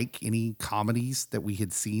unlike any comedies that we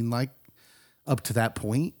had seen like up to that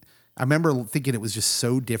point. I remember thinking it was just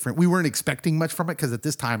so different. We weren't expecting much from it because at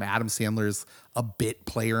this time, Adam Sandler's a bit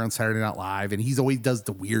player on Saturday Night Live, and he's always does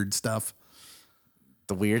the weird stuff.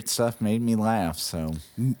 The weird stuff made me laugh. So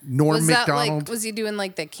Norm was that Macdonald. like, was he doing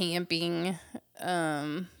like the camping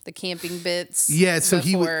the camping bits. Yeah, so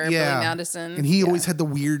he would, before Billy Madison. and he always had the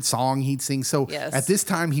weird song he'd sing. So Yes. at this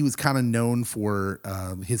time, he was kind of known for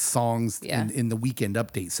his songs Yeah. in the Weekend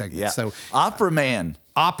Update segment. Yeah. So Opera Man.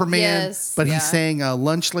 Opera Man, Yes, but he yeah. sang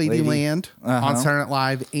Lunch Lady Land on Saturday Night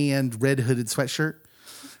Live and Red Hooded Sweatshirt.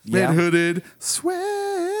 Yeah. Red Hooded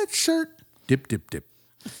Sweatshirt. Dip, dip, dip.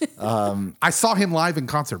 I saw him live in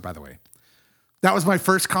concert, by the way. That was my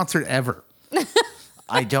first concert ever.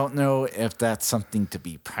 I don't know if that's something to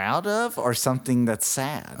be proud of or something that's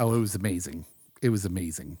sad. Oh, it was amazing. It was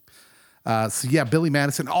amazing. So yeah, Billy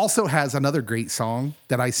Madison also has another great song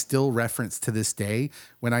that I still reference to this day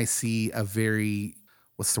when I see a very,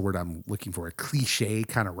 what's the word I'm looking for? A cliche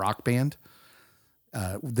kind of rock band.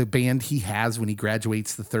 The band he has when he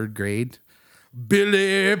graduates the third grade.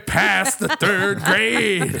 Billy passed the third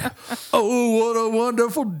grade. Oh, what a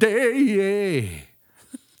wonderful day.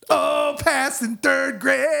 Oh, passing third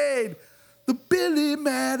grade. The Billy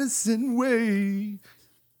Madison way.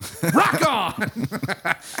 Rock on.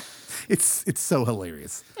 It's so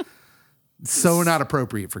hilarious. So not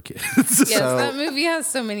appropriate for kids. Yes, So- that movie has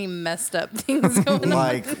so many messed up things going on.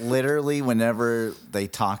 Like literally whenever they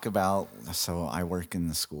talk about, so I work in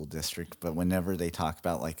the school district, but whenever they talk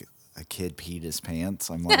about like a kid peed his pants,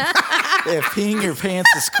 I'm like, if peeing your pants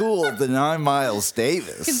is cool, then I'm Miles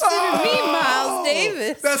Davis. Consider me Miles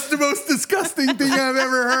Davis. That's the most disgusting thing I've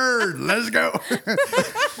ever heard. Let's go.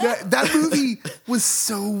 that movie was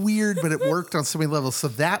so weird, but it worked on so many levels. So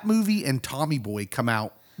that movie and Tommy Boy come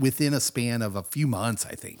out within a span of a few months,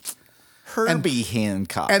 I think. Herbie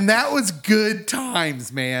Hancock. And that was good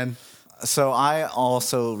times, man. So I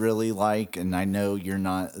also really like, and I know you're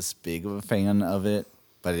not as big of a fan of it,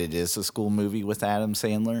 but it is a school movie with Adam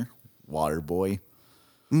Sandler, Waterboy.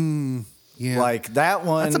 Yeah. Like that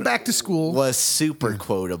one That's a back to school. was super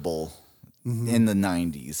quotable in the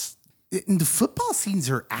 90s. And the football scenes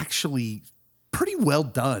are actually pretty well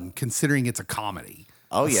done considering it's a comedy.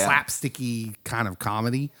 Oh, a yeah. slapsticky kind of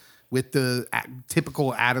comedy with the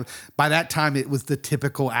typical Adam. By that time, it was the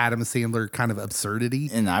typical Adam Sandler kind of absurdity.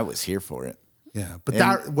 And I was here for it. Yeah,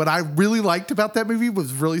 but what I really liked about that movie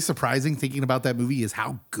was really surprising. Thinking about that movie is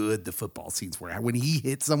how good the football scenes were. When he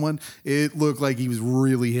hit someone, it looked like he was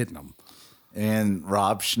really hitting them. And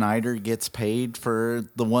Rob Schneider gets paid for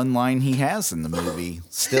the one line he has in the movie,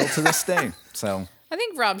 still to this day. So I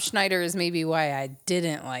think Rob Schneider is maybe why I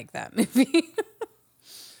didn't like that movie.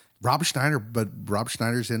 Rob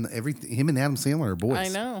Schneider's in everything. Him and Adam Sandler are boys. I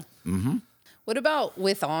know. Mm-hmm. What about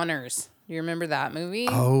With Honors? You remember that movie?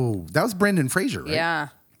 Oh, that was Brendan Fraser, right? Yeah.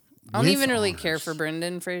 I don't With even really Honors. care for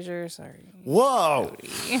Brendan Fraser. Sorry. whoa.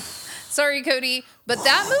 Sorry, Cody. But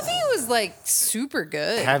that movie was like super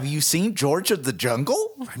good. Have you seen George of the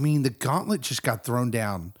Jungle? I mean, the gauntlet just got thrown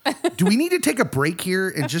down. Do we need to take a break here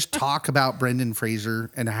and just talk about Brendan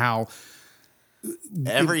Fraser and how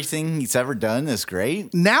Everything he's ever done is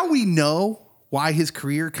great. now we know why his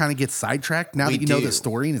career kind of gets sidetracked now We that you know do. the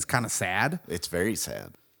story and it's kind of sad? It's very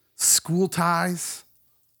sad. School Ties,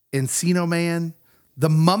 Encino Man, The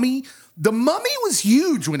Mummy. The Mummy was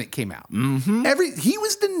huge when it came out. He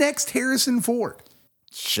was the next Harrison Ford.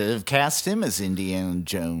 Should have cast him as Indiana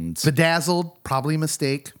Jones. Bedazzled, probably a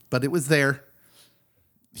mistake, but it was there.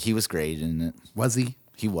 He was great in it. Was he?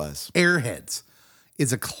 He was. Airheads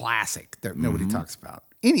is a classic that nobody talks about.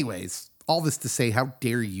 Anyways, all this to say, how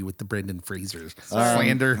dare you with the Brendan Fraser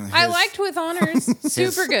slander? I liked With Honors.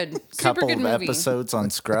 Super good. Super Couple good of movie. episodes on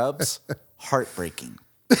Scrubs, heartbreaking.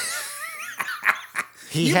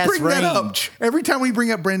 He You has bring that up. range. Every time we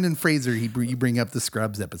bring up Brendan Fraser, you bring up the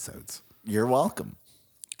Scrubs episodes. You're welcome.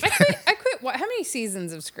 I quit. How many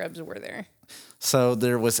seasons of Scrubs were there? So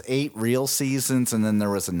there was 8 real seasons, and then there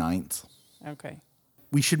was a 9th. Okay.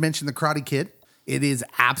 We should mention The Karate Kid. It is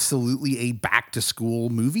absolutely a back to school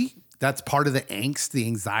movie. That's part of the angst, the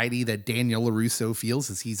anxiety that Daniel LaRusso feels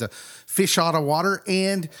as he's a fish out of water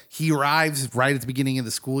and he arrives right at the beginning of the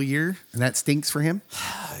school year and that stinks for him.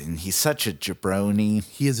 And he's such a jabroni.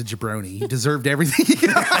 He is a jabroni. He deserved everything he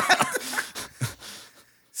got.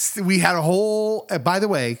 We had a whole, by the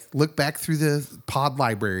way, look back through the pod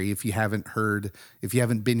library if you haven't heard, if you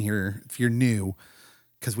haven't been here, if you're new,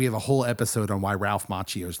 because we have a whole episode on why Ralph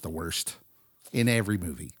Macchio is the worst in every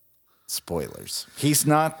movie. Spoilers. He's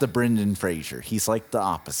not the Brendan Fraser. He's like the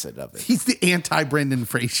opposite of it. He's the anti-Brendan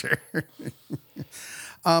Fraser. Do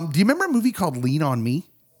you remember a movie called Lean on Me?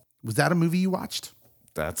 Was that a movie you watched?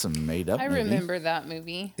 That's a made up I movie. remember that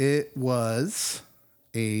movie. It was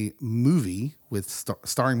a movie with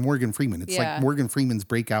starring Morgan Freeman. It's Yeah. like Morgan Freeman's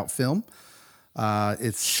breakout film.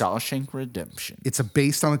 It's Shawshank Redemption. It's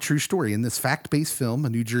based on a true story. In this fact-based film, a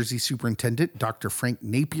New Jersey superintendent, Dr. Frank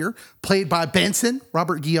Napier, played by Benson,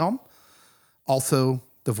 Robert Guillaume, also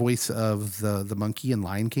the voice of the monkey in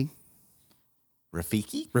Lion King.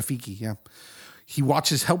 Rafiki, yeah. He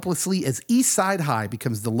watches helplessly as East Side High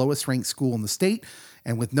becomes the lowest ranked school in the state.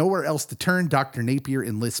 And with nowhere else to turn, Dr. Napier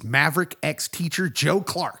enlists maverick ex-teacher Joe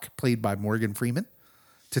Clark, played by Morgan Freeman,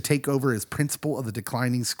 to take over as principal of the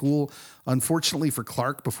declining school. Unfortunately for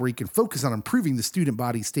Clark, before he can focus on improving the student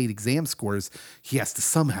body's state exam scores, he has to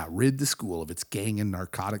somehow rid the school of its gang and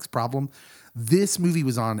narcotics problem. This movie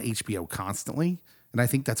was on HBO constantly, and I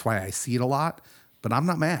think that's why I see it a lot. But I'm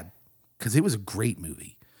not mad, because it was a great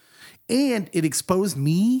movie. And it exposed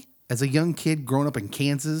me as a young kid growing up in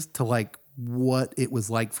Kansas to like what it was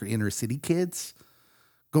like for inner city kids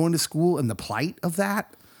going to school and the plight of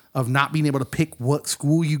that, of not being able to pick what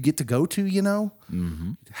school you get to go to, you know,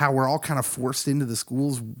 how we're all kind of forced into the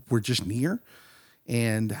schools we're just near,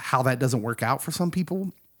 and how that doesn't work out for some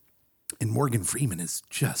people. And Morgan Freeman is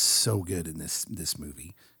just so good in this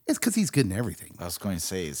movie. It's because he's good in everything. I was going to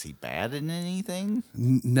say, is he bad in anything?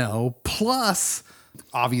 No. Plus,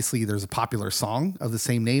 obviously, there's a popular song of the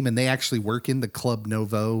same name, and they actually work in the Club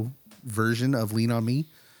Nouveau version of Lean On Me.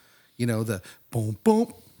 You know, the boom,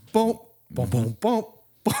 boom, boom, boom, boom, boom,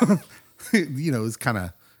 boom. You know, it's kind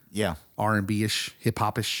of R&B-ish,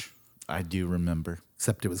 hip-hop-ish, I do remember.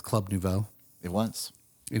 except it was Club Nouveau. It was.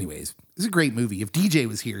 Anyways, it's a great movie. If DJ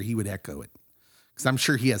was here, he would echo it, because I'm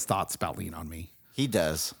sure he has thoughts about Lean On Me. He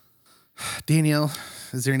does. Danielle,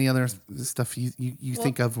 is there any other stuff you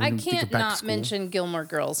think of when I you think can't of back to not school? mention Gilmore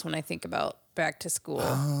Girls when I think about back to school.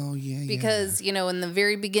 Oh, yeah. Because, you know, in the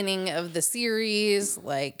very beginning of the series,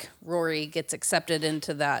 like Rory gets accepted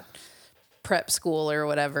into that prep school or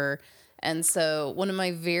whatever. And so one of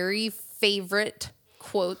my very favorite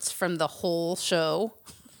quotes from the whole show,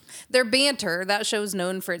 their banter, that show's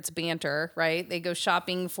known for its banter, right? They go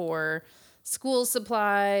shopping for school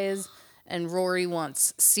supplies, and Rory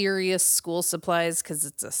wants serious school supplies because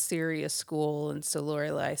it's a serious school. And so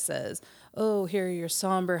Lorelai says, oh, here are your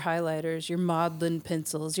somber highlighters, your maudlin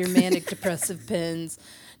pencils, your manic depressive pens.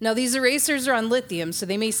 Now, these erasers are on lithium, so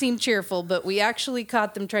they may seem cheerful, but we actually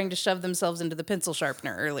caught them trying to shove themselves into the pencil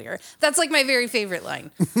sharpener earlier. That's like my very favorite line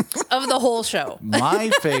of the whole show. My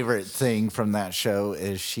favorite thing from that show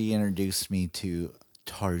is she introduced me to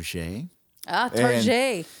Tarjay.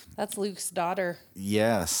 Tarjay. That's Luke's daughter.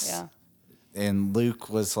 Yes. Yeah. And Luke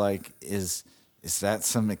was like, is that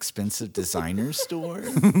some expensive designer store?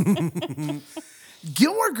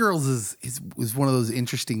 Gilmore Girls is one of those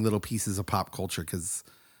interesting little pieces of pop culture, because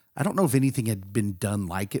I don't know if anything had been done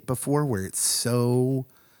like it before, where it's so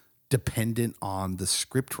dependent on the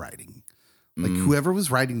script writing. Like whoever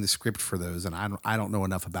was writing the script for those, and I don't know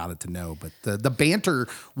enough about it to know, but the banter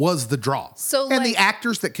was the draw. So, and like- the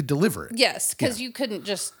actors that could deliver it. Yes, because you couldn't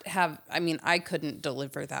just have, I mean, I couldn't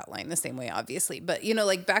deliver that line the same way, obviously. But, you know,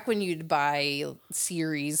 like back when you'd buy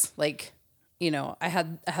series, like, you know, I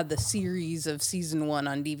had the series of season 1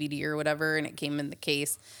 on DVD or whatever, and it came in the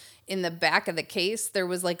case. In the back of the case, there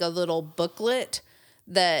was like a little booklet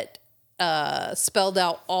that spelled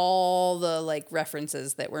out all the like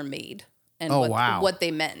references that were made and what they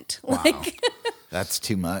meant. Wow. Like, That's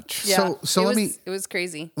too much. yeah, So it was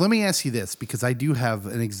crazy. Let me ask you this, because I do have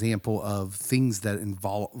an example of things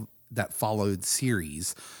that followed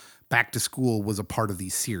series. Back to School was a part of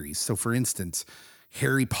these series. So, for instance,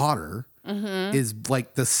 Harry Potter is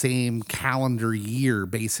like the same calendar year,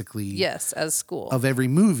 basically. Yes, as school. Of every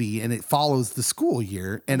movie, and it follows the school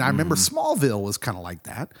year. And I remember Smallville was kind of like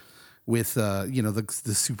that with, the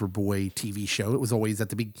Superboy TV show. It was always at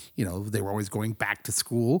the they were always going back to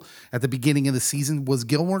school at the beginning of the season. Was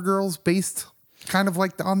Gilmore Girls based kind of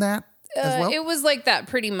like on that as well? It was like that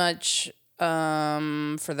pretty much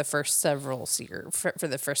for the first several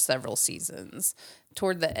seasons.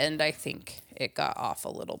 Toward the end, I think it got off a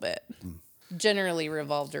little bit. Generally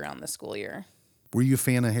revolved around the school year. Were you a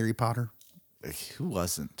fan of Harry Potter? Who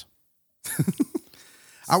wasn't?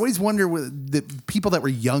 I always wonder the people that were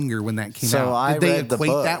younger when that came So out. I Did they read the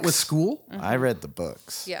equate that with books. school? I read the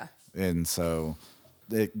books. Yeah. And so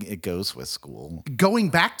it goes with school. Going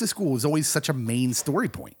back to school was always such a main story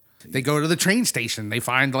point. They go to the train station. They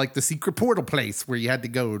find like the secret portal place where you had to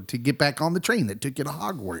go to get back on the train that took you to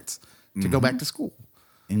Hogwarts to go back to school.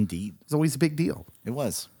 Indeed. It's always a big deal. It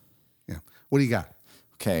was. Yeah. What do you got?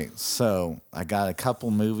 Okay, so I got a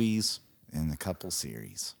couple movies and a couple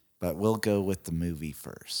series, but we'll go with the movie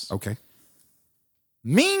first. Okay.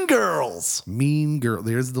 Mean Girls. Mean Girl.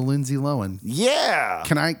 There's the Lindsay Lohan. Yeah.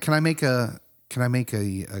 Can I make a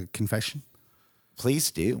confession?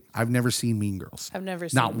 Please do. I've never seen Mean Girls. I've never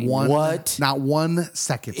seen Not Mean one. What? Not 1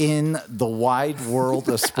 second. In the wide world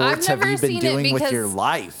of sports have never you been seen it doing with because- your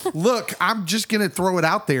life? Look, I'm just gonna throw it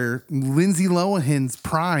out there. Lindsay Lohan's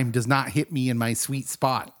prime does not hit me in my sweet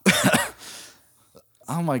spot.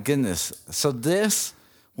 Oh my goodness. So this,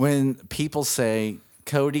 when people say,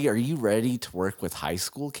 Cody, are you ready to work with high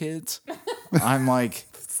school kids? I'm like,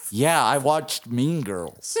 yeah, I watched Mean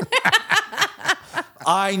Girls.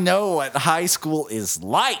 I know what high school is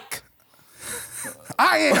like.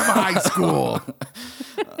 I am high school.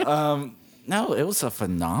 No, it was a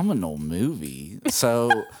phenomenal movie.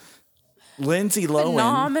 So Lindsay Lohan,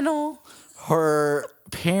 Phenomenal. her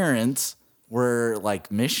parents were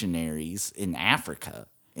like missionaries in Africa.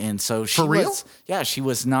 And so she For real? was, yeah, she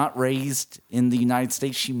was not raised in the United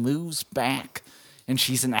States. She moves back and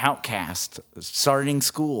she's an outcast starting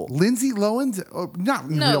school. Lindsay Lohan's not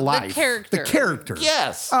in No, real the life. character. The character.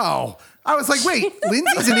 Yes. Oh, I was like, wait,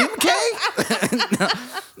 Lindsay's an MK?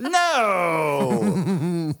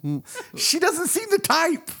 No. She doesn't seem the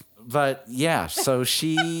type. But yeah, so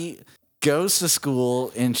she goes to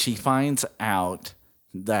school and she finds out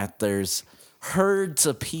that there's herds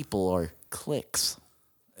of people or cliques.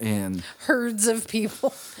 And Herds of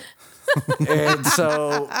people.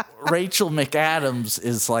 so Rachel McAdams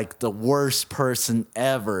is like the worst person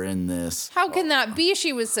ever in this. How can that be?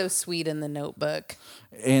 She was so sweet in The Notebook.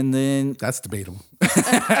 And then That's debatable.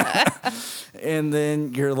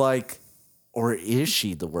 you're like, or is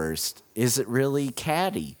she the worst? Is it really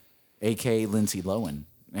Caddy, aka Lindsay Lohan?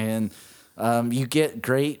 And you get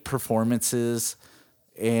great performances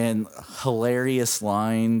and hilarious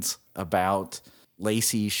lines about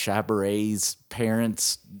Lacey Chabret's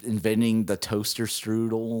parents inventing the toaster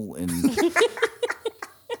strudel, and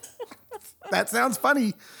That sounds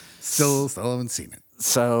funny. Still haven't seen it.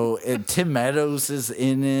 so and Tim Meadows is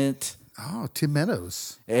in it, Oh, Tim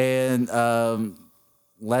Meadows. and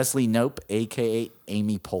Leslie Knope, aka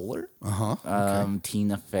Amy Poehler,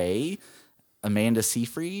 Tina Fey, Amanda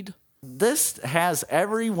Seyfried. This has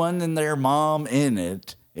everyone and their mom in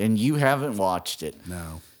it, and you haven't watched it.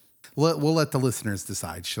 No. We'll let the listeners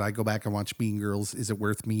decide. Should I go back and watch Mean Girls? Is it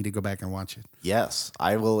worth me to go back and watch it? Yes,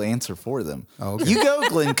 I will answer for them. Oh, okay. You go,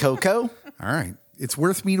 Glenn Coco. All right. It's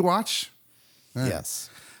worth me to watch. Yes.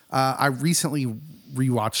 I recently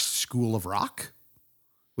rewatched School of Rock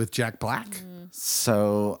with Jack Black.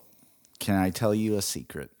 So, can I tell you a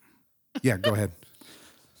secret? Yeah, go ahead.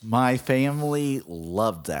 My family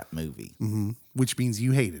loved that movie. Which means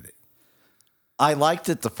you hated it. I liked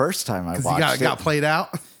it the first time I Because watched you got it. played out.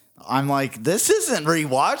 I'm like, this isn't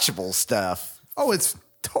rewatchable stuff. Oh, it's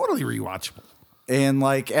totally rewatchable. And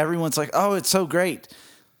like everyone's like, oh, it's so great.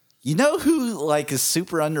 You know who like is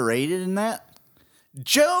super underrated in that?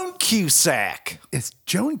 Joan Cusack. It's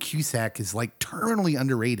Joan Cusack is like terminally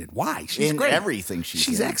underrated. Why? She's In great. everything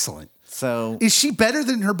she's in. excellent. So Is she better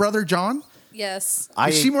than her brother John? Yes.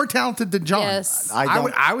 Is she more talented than John? Yes.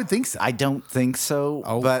 I would think so. I don't think so,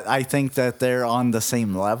 Oh. but I think that they're on the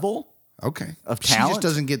same level. Okay. Of She just talent?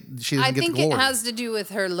 doesn't get. She doesn't I get think the it glory. has to do with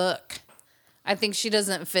her look. I think she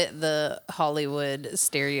doesn't fit the Hollywood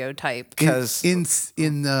stereotype. Because in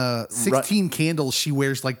 16 Candles, she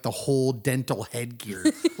wears like the whole dental headgear,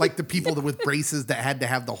 like the people that with braces that had to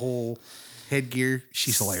have the whole headgear.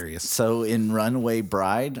 She's hilarious. so in Runaway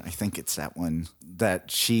Bride, I think it's that one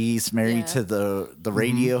that she's married Yeah. to the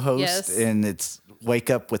radio host, Yes. and it's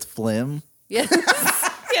Wake Up with Flim. Yes.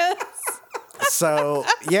 Yes. So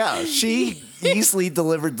yeah, she easily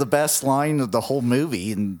delivered the best line of the whole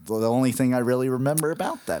movie, and the only thing I really remember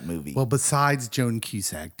about that movie. Well, besides Joan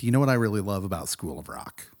Cusack, do you know what I really love about School of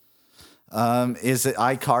Rock? Is it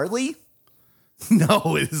iCarly?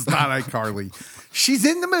 No, it is not iCarly. She's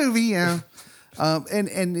in the movie, yeah.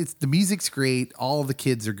 And it's the music's great. All of the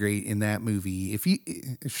kids are great in that movie.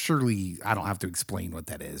 Surely I don't have to explain what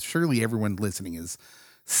that is. Surely everyone listening has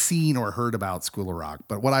seen or heard about School of Rock.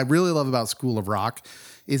 But what I really love about School of Rock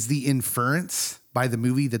is the inference by the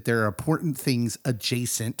movie that there are important things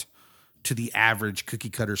adjacent to the average cookie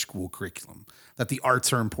cutter school curriculum, that the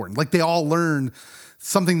arts are important. Like they all learn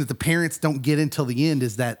something that the parents don't get until the end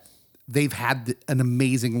is that they've had an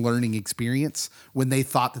amazing learning experience when they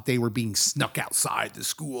thought that they were being snuck outside the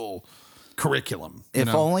school curriculum. you If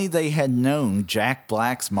know? only they had known Jack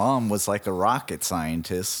Black's mom was like a rocket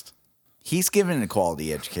scientist. He's given a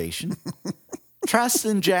quality education. Trust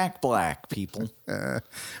in Jack Black, people.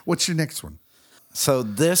 What's your next one? So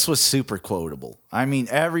this was super quotable. I mean,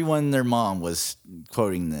 everyone and their mom was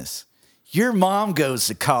quoting this. Your mom goes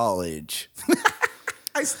to college.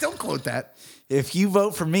 I still quote that. If you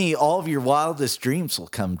vote for me, all of your wildest dreams will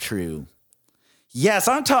come true. Yes,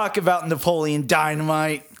 I'm talking about Napoleon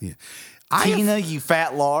Dynamite. Yeah. Tina, you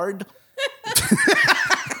fat lard.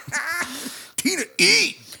 Tina,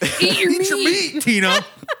 eat. Eat your Eat your meat. meat, Tina.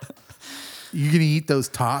 You gonna eat those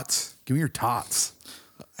tots? Give me your tots.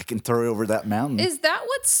 I can throw it over that mountain. Is that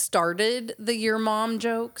what started the your mom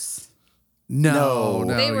jokes? No,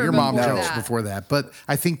 No. They were your mom before jokes that. before that, but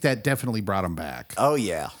I think that definitely brought them back. Oh,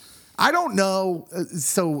 yeah. I don't know.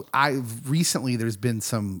 So I've recently there's been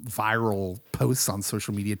some viral posts on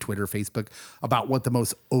social media, Twitter, Facebook, about what the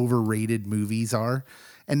most overrated movies are,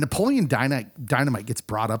 and Napoleon Dynamite gets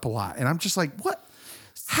brought up a lot, and I'm just like, what?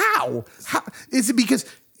 How is it? Because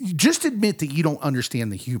you just admit that you don't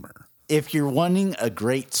understand the humor. If you're wanting a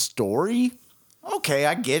great story, okay,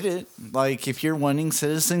 I get it. Like, if you're wanting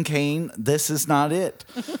Citizen Kane, this is not it.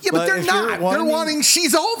 Yeah, but they're if you're not. They're wanting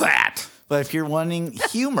she's all that. But if you're wanting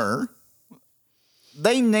humor,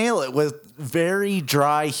 they nail it with very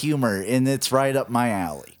dry humor, and it's right up my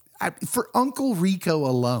alley. For Uncle Rico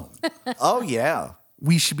alone, Oh, yeah.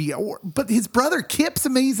 we should be. But his brother Kip's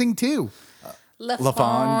amazing too. La LaFonda.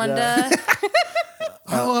 Fonda.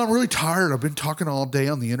 Oh, I'm really tired. I've been talking all day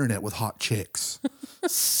on the internet with hot chicks.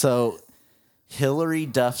 So, Hillary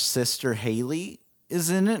Duff's sister Haley is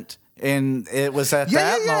in it. And it was at Yeah,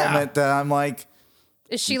 that yeah, yeah. moment that I'm like,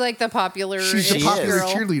 Is she like the popular? She's a She popular is.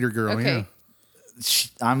 cheerleader girl. Okay.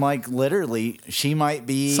 Yeah. I'm like, literally, she might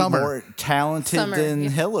be Summer. more talented Summer, than yeah.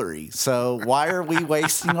 Hillary. So why are we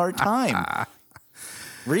wasting our time?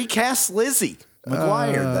 Recast Lizzie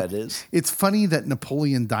McGuire, that is. It's funny that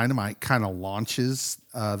Napoleon Dynamite kind of launches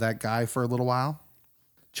that guy for a little while.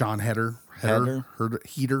 John Heater. Heater. I don't know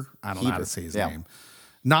how to Heater, say his yeah. name.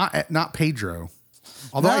 Not Pedro.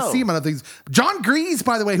 Although I No. see him on other things. John Grease,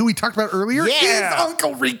 by the way, who we talked about earlier, Yeah. is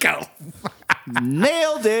Uncle Rico.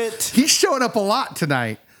 Nailed it. He's showing up a lot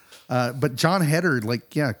tonight. But John Heater,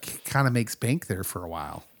 kind of makes bank there for a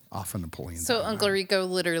while off of Napoleon. So Dynamite. Uncle Rico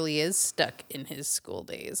literally is stuck in his school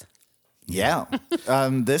days. Yeah.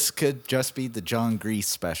 This could just be the John Grease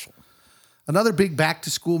special. Another big back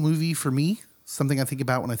to school movie for me, something I think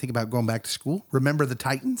about when I think about going back to school. Remember the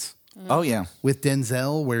Titans? Oh, yeah. With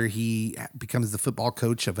Denzel, where he becomes the football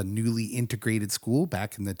coach of a newly integrated school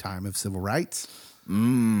back in the time of civil rights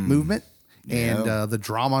movement. And the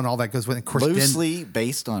drama and all that goes with it. Of course, Loosely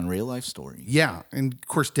based on real life stories. yeah. And of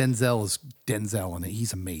course, Denzel is Denzel in it.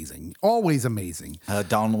 He's amazing. Always amazing.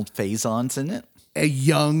 Donald Faison's in it. A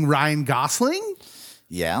young Ryan Gosling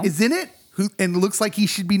Yeah. is in it, and looks like he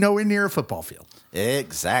should be nowhere near a football field.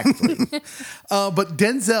 Exactly. But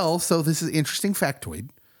Denzel, so this is an interesting factoid.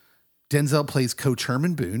 Denzel plays Coach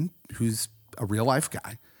Herman Boone, who's a real life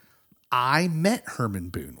guy. I met Herman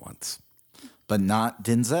Boone once. but not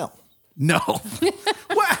Denzel. No.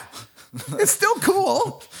 Well, it's still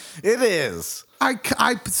cool. It is.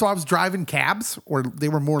 So I was driving cabs, or they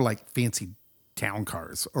were more like fancy town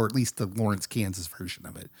cars, or at least the Lawrence, Kansas version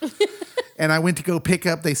of it. And I went to go pick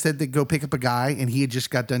up, they said they'd go pick up a guy, and he had just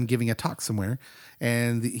got done giving a talk somewhere.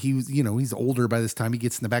 And he was, he's older by this time. He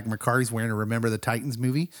gets in the back of my car. He's wearing a Remember the Titans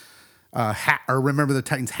movie hat, or Remember the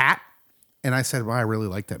Titans hat. And I said, well, I really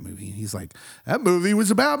like that movie. And he's like, that movie was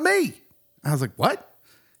about me. I was like, what?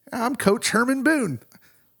 I'm Coach Herman Boone.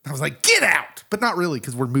 I was like, get out. But not really,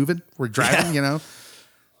 because we're moving. We're driving,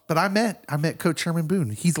 But I met Coach Herman Boone.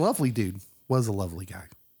 He's a lovely dude. Was a lovely guy.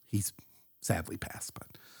 He's sadly passed, but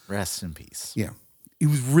Rest in peace. yeah. He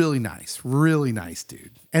was really nice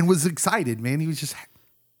dude. And was excited, man. He was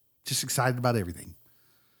just excited about everything.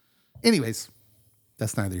 Anyways,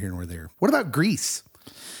 that's neither here nor there. What about Grease?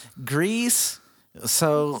 Grease.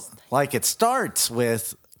 So, it starts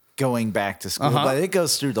with going back to school, but it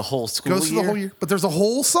goes through the whole school Goes through year. the whole year. But there's a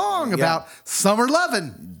whole song about summer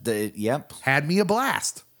lovin'. Yep. Had me a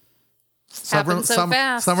blast. Happened so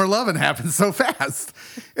fast. Summer lovin' happened so fast.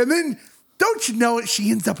 And then, don't you know it? She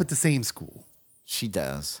ends up at the same school. She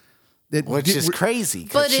does. Which Is crazy.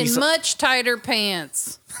 'cause But in she's much tighter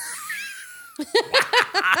pants.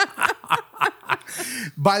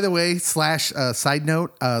 By the way, side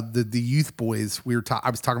note, the youth boys, I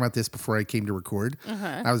was talking about this before I came to record.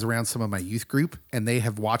 I was around some of my youth group, and they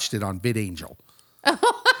have watched it on VidAngel.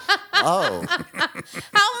 Oh, How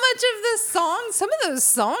much of this song? Some of those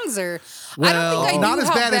songs are. Well, I don't think I not knew as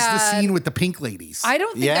how bad as the scene with the pink ladies. I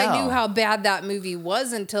don't think I Yeah. knew how bad that movie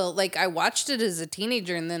was until I watched it as a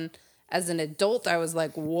teenager, and then as an adult, I was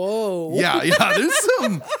like, "Whoa!" yeah,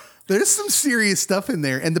 there's some serious stuff in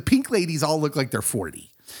there, and the pink ladies all look like they're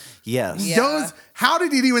 40. yes. Yeah. How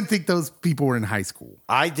did anyone think those people were in high school?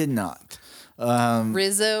 I did not.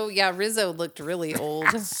 Rizzo looked really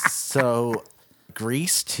old. So,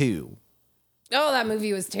 Grease 2 Oh, that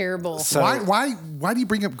movie was terrible. So Why do you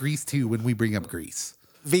bring up Grease 2 when we bring up Grease?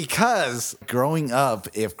 because growing up,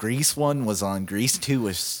 if Grease 1 was on, Grease 2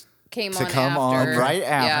 was Came to on come on after. right Yeah.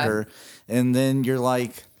 after. And then you're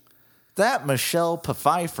like, that Michelle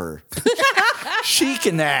Pfeiffer, she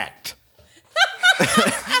can act.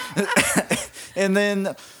 And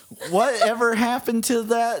then whatever happened to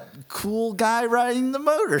that cool guy riding the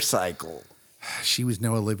motorcycle? She was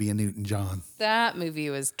no Olivia Newton-John. That movie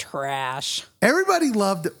was trash. Everybody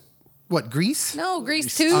loved what, Grease? No,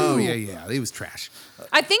 Grease 2. Oh yeah, it was trash.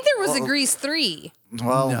 I think there was a Grease 3.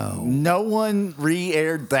 Well, no one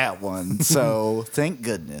re-aired that one, so thank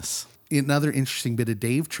goodness. Another interesting bit of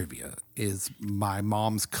Dave trivia is my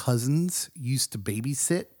mom's cousins used to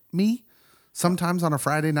babysit me sometimes on a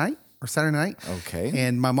Friday night or Saturday night. Okay.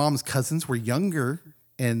 And my mom's cousins were younger,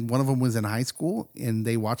 and one of them was in high school, and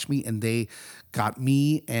they watched me, and they got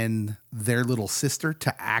me and their little sister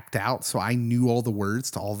to act out. So I knew all the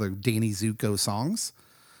words to all the Danny Zuko songs.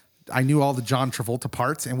 I knew all the John Travolta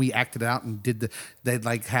parts, and we acted out and they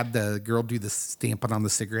like had the girl do the stamping on the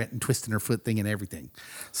cigarette and twisting her foot thing and everything.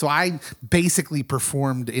 So I basically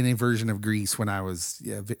performed in a version of Grease when I was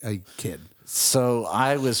a kid. So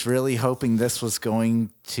I was really hoping this was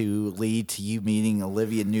going to lead to you meeting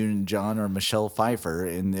Olivia Newton-John or Michelle Pfeiffer,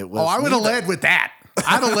 and it was. Oh, I would have neither. led with that.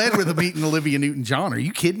 I'd have led with meeting Olivia Newton-John. Are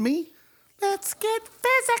you kidding me? Let's get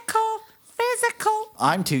physical.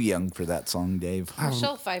 I'm too young for that song, Dave.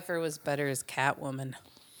 Michelle Pfeiffer was better as Catwoman.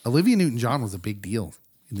 Olivia Newton-John was a big deal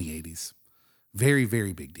in the 80s. Very,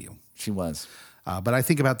 very big deal. She was. But I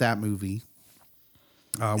think about that movie.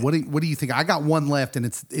 What do you think? I got one left, and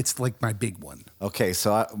it's like my big one. Okay,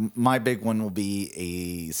 so my big one will be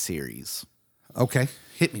a series. Okay,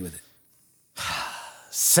 hit me with it.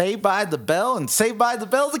 Saved by the Bell and Saved by the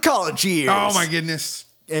Bell, the college years. Oh my goodness!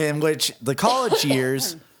 In which the college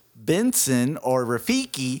years, Benson or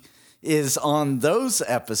Rafiki is on those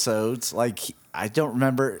episodes. Like, I don't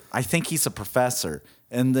remember. I think he's a professor.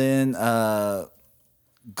 And then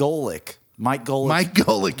Golick, Mike Golick. Mike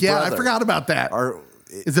Golick. Yeah, brother. I forgot about that. Or,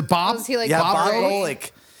 Is it Bob? Was he like yeah, Bob Bob Ray?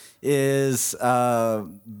 Golick is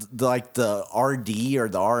like the RD or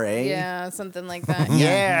the RA. Yeah, something like that.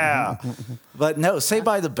 Yeah. But no, Saved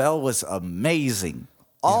by the Bell was amazing.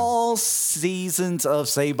 All seasons of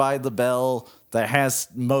Saved by the Bell that has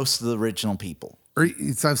most of the original people. Or,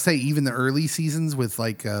 so I say even the early seasons with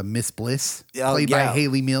like Miss Bliss, played by yeah.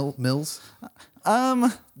 Haley Mills.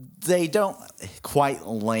 They don't quite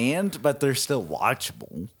land, but they're still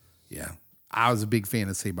watchable. Yeah, I was a big fan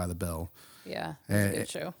of Saved by the Bell Yeah, it's a good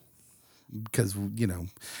show. because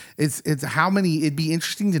it's how many. It'd be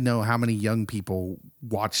interesting to know how many young people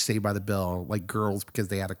watch Saved by the Bell, like girls, because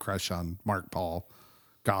they had a crush on Mark Paul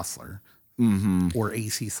Gosselaar or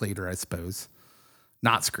AC Slater, I suppose.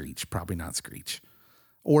 Not Screech, probably not Screech.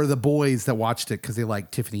 Or the boys that watched it because they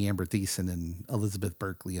liked Tiffany Amber Thiessen and Elizabeth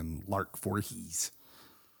Berkley and Lark Voorhees.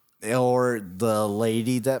 Or the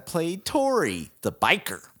lady that played Tori, the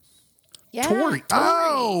biker. Yeah, Tori.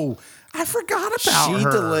 Oh, I forgot about She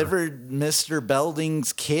her. delivered Mr.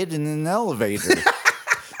 Belding's kid in an elevator.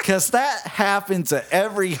 Because that happens at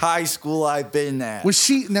every high school I've been at. Was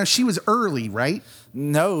she? Now she was early, right?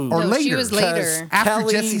 No. Or No, later? she was 'cause later. After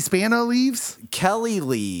Kelly- Jesse Spano leaves, Kelly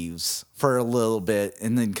leaves for a little bit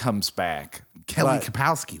and then comes back. Kelly But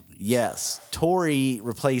Kapowski leaves. yes, Tori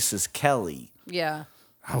replaces Kelly. Yeah.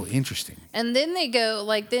 Oh, interesting. And then they go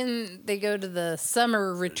to the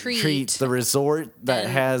summer retreat. Treat the resort that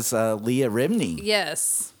And- has Leah Remini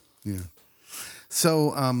Yes. Yeah.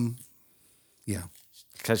 So, yeah,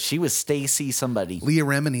 because she was Stacy somebody. Leah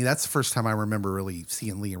Remini. That's the first time I remember really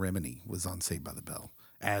seeing Leah Remini was on Saved by the Bell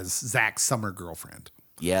as Zach's summer girlfriend.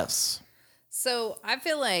 Yes. So I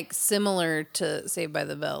feel like similar to Saved by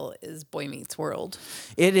the Bell is Boy Meets World.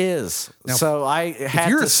 It is. Now, so I had If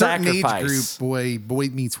you're to a certain sacrifice age group, Boy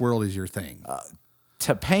Meets World is your thing.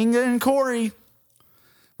 Topanga and Corey.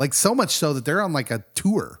 Like so much so that they're on like a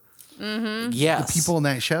tour. Yes. People in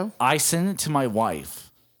that show. I sent it to my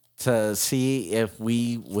wife to see if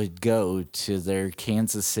we would go to their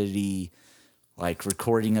Kansas City like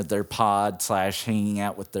recording of their pod / hanging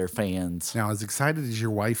out with their fans. Now, as excited as your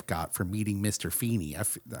wife got for meeting Mr. Feeney,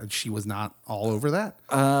 she was not all over that.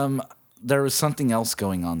 There was something else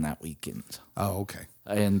going on that weekend. Oh, okay.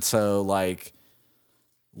 And so like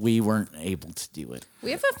we weren't able to do it. We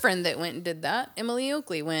have a friend that went and did that. Emily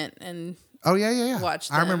Oakley went and Oh yeah.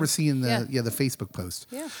 Watch I remember them. seeing the Yeah. the Facebook post.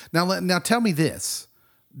 Yeah. Now tell me this: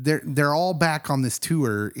 they're all back on this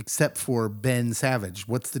tour except for Ben Savage.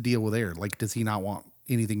 What's the deal with there? Like, does he not want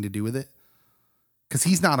anything to do with it? Because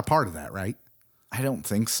he's not a part of that, right? I don't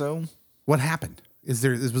think so. What happened? Was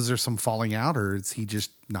there some falling out, or is he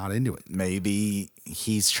just not into it? Maybe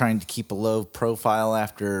he's trying to keep a low profile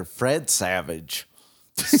after Fred Savage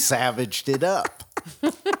savaged it up.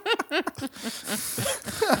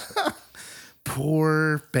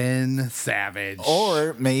 Poor Ben Savage.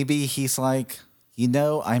 Or maybe he's like,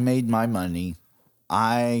 I made my money.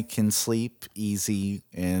 I can sleep easy,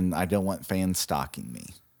 and I don't want fans stalking me.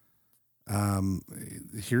 I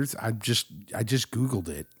just Googled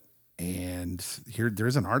it, and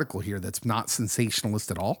there's an article here that's not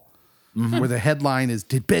sensationalist at all. Where the headline is,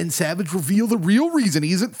 "Did Ben Savage reveal the real reason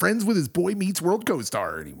he isn't friends with his Boy Meets World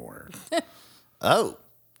co-star anymore?" Oh.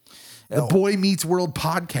 The Boy Meets World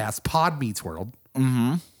podcast, Pod Meets World.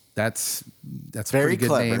 Mm-hmm. That's a Very pretty good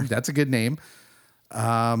clever. name. That's a good name.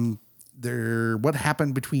 What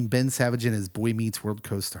happened between Ben Savage and his Boy Meets World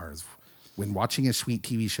co-stars? When watching a sweet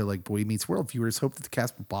TV show like Boy Meets World, viewers hope that the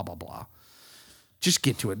cast will blah, blah, blah. Just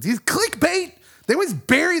get to it. These clickbait. They always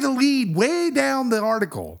bury the lead way down the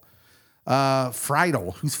article.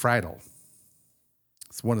 Friedel. Who's Friedel?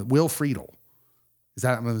 It's Will Friedel. Is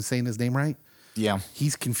that, am I saying his name right? Yeah.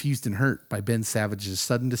 He's confused and hurt by Ben Savage's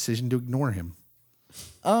sudden decision to ignore him.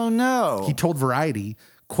 Oh, no. He told Variety,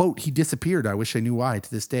 quote, "He disappeared. I wish I knew why to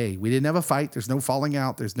this day. We didn't have a fight. There's no falling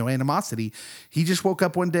out. There's no animosity. He just woke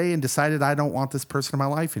up one day and decided I don't want this person in my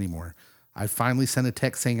life anymore. I finally sent a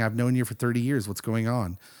text saying, I've known you for 30 years. What's going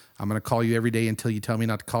on? I'm going to call you every day until you tell me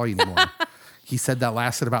not to call you anymore." He said that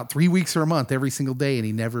lasted about 3 weeks or a month every single day, and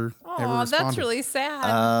he never responded. That's really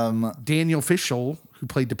sad. Daniel Fishel, who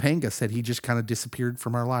played Topanga, said he just kind of disappeared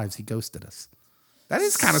from our lives. He ghosted us. That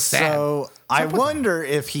is kind of sad. So I wonder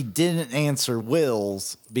if he didn't answer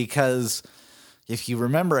Will's, because if you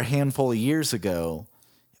remember a handful of years ago,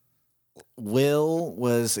 Will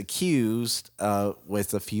was accused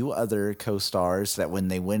with a few other co-stars that when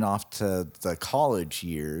they went off to the college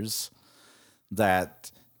years,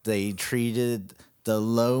 that they treated the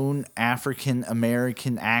lone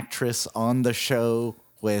African-American actress on the show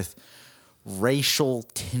with racial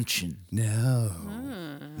tension. No.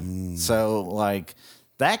 So, like,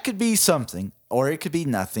 that could be something, or it could be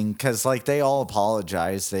nothing, because, like, they all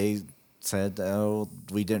apologized. They said, "Oh,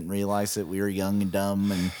 we didn't realize that we were young and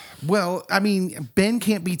dumb." And Well, I mean, Ben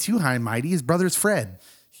can't be too high and mighty. His brother's Fred.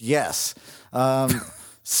 yes.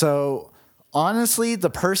 So, honestly, the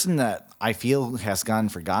person that I feel has gotten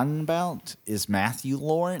forgotten about is Matthew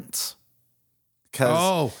Lawrence.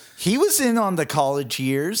 Because he was in on the college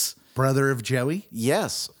years. Brother of Joey.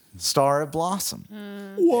 Yes. Star of Blossom.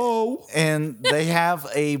 Whoa. And they have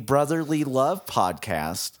a Brotherly Love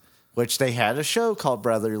podcast, which they had a show called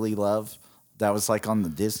Brotherly Love that was like on the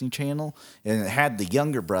Disney Channel. And it had the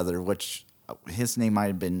younger brother, which his name might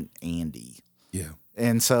have been Andy. Yeah.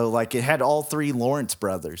 And so, like, it had all three Lawrence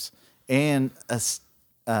brothers and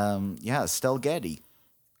Estelle Getty,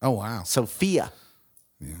 Oh, wow. Sophia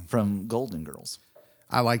from Golden Girls.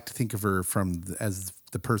 I like to think of her as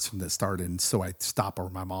the person that starred in So I Stop or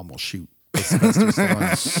My Mom Will Shoot. Sylvester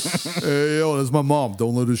Stallone. Hey, yo, that's my mom.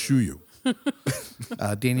 Don't let her shoot you.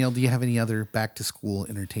 Danielle, do you have any other back to school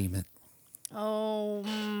entertainment?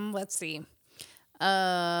 Let's see.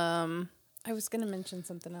 I was going to mention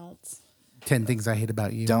something else. 10 Things I Hate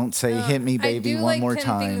About You. Don't say "Hit Me, Baby" I do one like more 10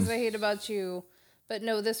 time. Things I Hate About You. But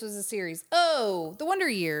no, this was a series. Oh, The Wonder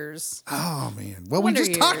Years. Oh, man. Well, Wonder we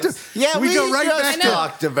just talked. Years. Yeah, we go right just back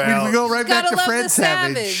talked about. We go right back Gotta to love Fred the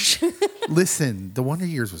Savage. Listen, The Wonder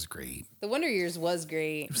Years was great. The Wonder Years was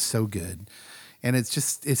great. So good. And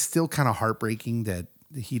it's still kind of heartbreaking that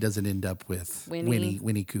he doesn't end up with Winnie.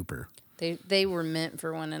 Winnie Cooper. They were meant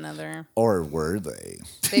for one another. Or were they?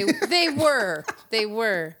 They were. They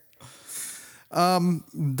were.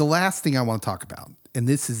 The last thing I want to talk about, and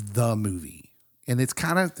this is the movie, and it's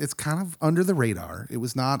kind of under the radar. It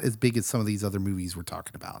was not as big as some of these other movies we're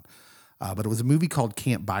talking about, but it was a movie called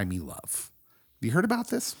Can't Buy Me Love. Have you heard about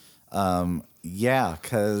this? Yeah,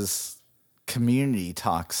 because Community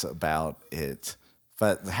talks about it,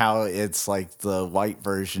 but how it's like the white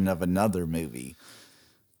version of another movie.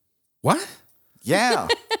 What? Yeah.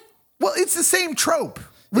 Well, it's the same trope.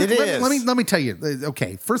 It is. Let me tell you.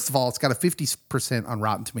 Okay, first of all, it's got a 50% on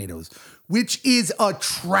Rotten Tomatoes, which is a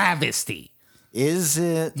travesty. Is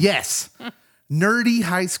it? Yes. Nerdy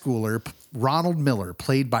high schooler Ronald Miller,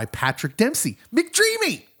 played by Patrick Dempsey,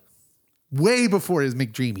 McDreamy, way before his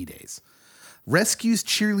McDreamy days, rescues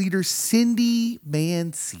cheerleader Cindy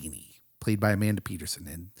Mancini, played by Amanda Peterson.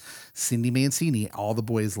 And Cindy Mancini, all the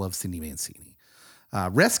boys love Cindy Mancini.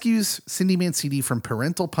 Rescues Cindy Mancini from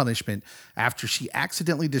parental punishment after she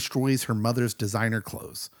accidentally destroys her mother's designer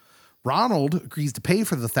clothes. Ronald agrees to pay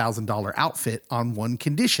for the $1,000 outfit on one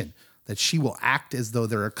condition: that she will act as though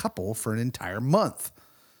they're a couple for an entire month.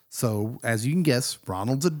 So as you can guess,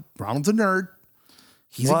 Ronald's a nerd.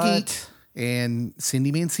 He's a geek. And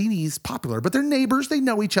Cindy Mancini's popular, but they're neighbors. They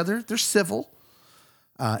know each other. They're civil.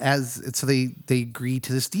 So they agree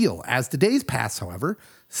to this deal. As the days pass, however,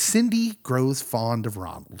 Cindy grows fond of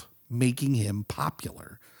Ronald, making him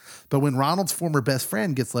popular. But when Ronald's former best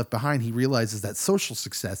friend gets left behind, he realizes that social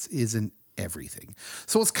success isn't everything.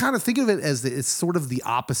 So it's kind of, think of it as it's sort of the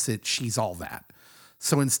opposite. She's all that.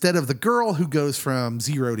 So instead of the girl who goes from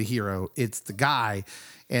zero to hero, it's the guy.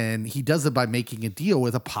 And he does it by making a deal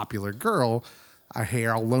with a popular girl. Hey,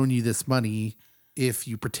 I'll loan you this money if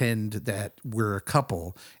you pretend that we're a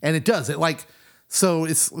couple. And it does. So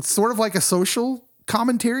it's sort of like a social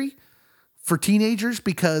commentary for teenagers,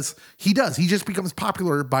 because he just becomes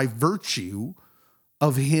popular by virtue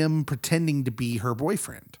of him pretending to be her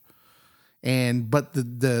boyfriend. But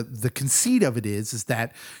the conceit of it is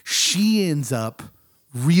that she ends up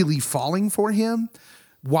really falling for him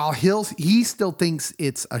while he still thinks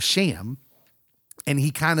it's a sham, and he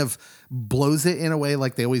kind of blows it in a way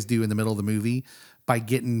like they always do in the middle of the movie by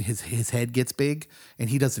getting his head gets big, and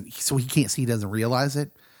he can't see, he doesn't realize it.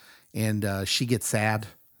 And she gets sad.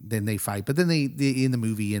 Then they fight, but then they in the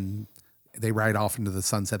movie, and they ride off into the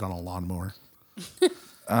sunset on a lawnmower,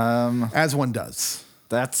 as one does.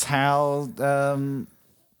 That's how Isn't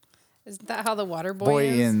that how the water boy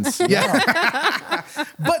ends? Yeah.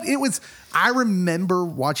 But I remember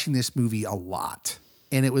watching this movie a lot.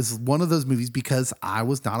 And it was one of those movies, because I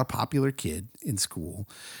was not a popular kid in school,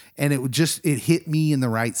 and it hit me in the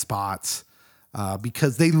right spots.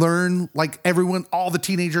 Because they learn, like everyone, all the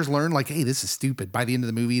teenagers learn, like, hey, this is stupid. By the end of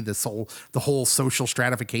the movie, the whole social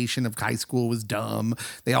stratification of high school was dumb.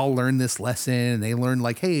 They all learn this lesson, and they learn,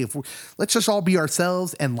 like, hey, let's just all be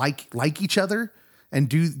ourselves and like each other and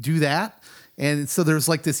do that. And so there's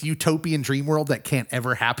like this utopian dream world that can't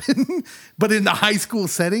ever happen, but in the high school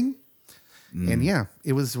setting. And yeah,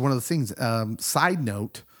 it was one of the things. Side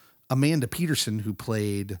note, Amanda Peterson, who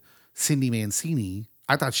played Cindy Mancini,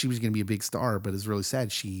 I thought she was going to be a big star, but it's really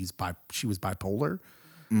sad. She was bipolar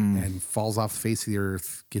and falls off the face of the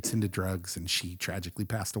earth, gets into drugs, and she tragically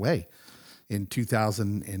passed away in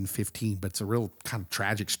 2015. But it's a real kind of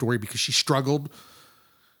tragic story, because she struggled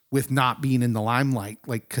with not being in the limelight,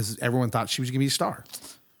 because everyone thought she was going to be a star.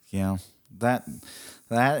 Yeah, that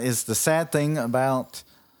is the sad thing about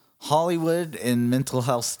Hollywood and mental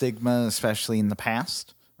health stigma, especially in the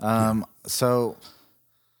past. So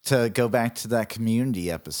to go back to that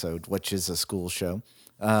Community episode, which is a school show,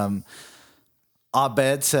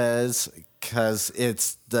 Abed says, because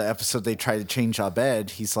it's the episode they try to change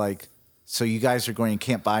Abed, he's like, so you guys are going to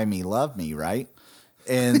Can't Buy Me, Love Me, right?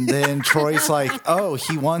 And then Troy's like, oh,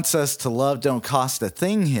 he wants us to love don't cost a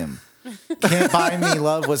thing him. Can't Buy Me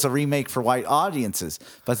Love was a remake for white audiences.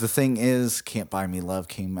 But the thing is, Can't Buy Me Love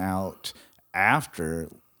came out after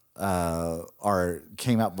or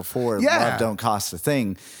came out before Love Don't Cost a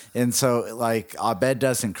Thing. And so, like, Abed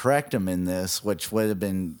doesn't correct him in this, which would have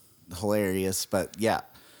been hilarious. But yeah,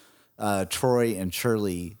 Troy and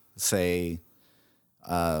Shirley say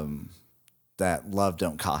that Love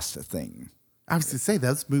Don't Cost a Thing. I was to say,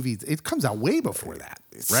 those movies, it comes out way before that,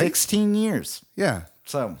 right? 16 years. Yeah.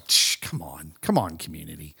 So come on,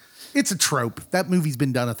 Community. It's a trope. That movie's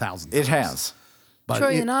been done 1,000 times. it has. But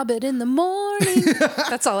Troy and Abed in the morning.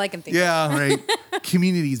 That's all I can think of. yeah, right.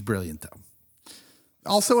 Community's brilliant, though.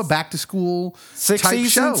 Also a back to school 6 type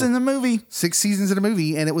seasons show. in the movie. 6 seasons in a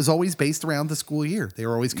movie, and it was always based around the school year. They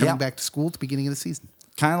were always coming Yeah. back to school at the beginning of the season.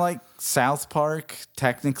 Kind of like South Park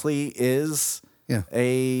technically is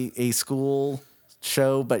a school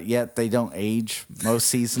show, but yet they don't age most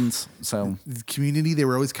seasons. So The Community, they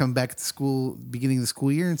were always coming back to school beginning of the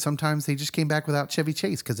school year, and sometimes they just came back without Chevy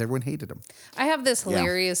Chase because everyone hated him. I have this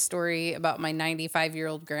hilarious story about my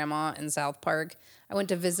 95-year-old grandma in South Park. I went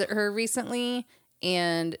to visit her recently,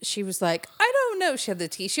 and she was like, I don't know. She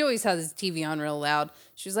had she always has the TV on real loud.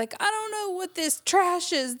 She was like, I don't know what this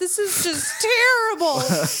trash is. This is just terrible.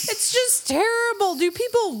 It's just terrible. Do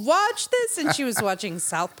people watch this? And she was watching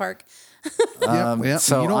South Park. Yeah,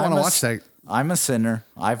 so you don't want I'm to a- watch that. I'm a sinner.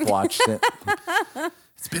 I've watched it.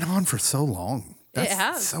 It's been on for so long. That's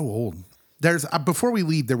has. so old. There's before we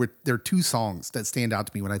leave, there are two songs that stand out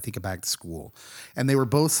to me when I think of back to school, and they were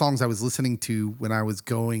both songs I was listening to when I was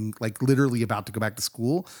going, like literally about to go back to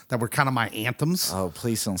school. That were kind of my anthems. Oh,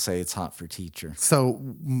 please don't say It's Hot for Teacher. So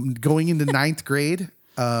going into ninth grade,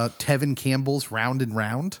 Tevin Campbell's "Round and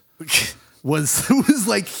Round" was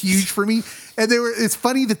like huge for me. And it's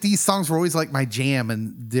funny that these songs were always like my jam,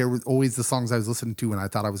 and they were always the songs I was listening to when I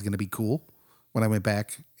thought I was going to be cool. when I went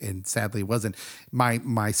back, and sadly it wasn't.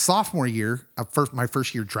 My sophomore year, my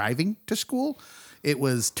first year driving to school, it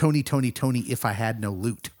was Tony, Tony, Tony, If I Had No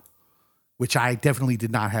Loot, which I definitely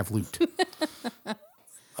did not have loot.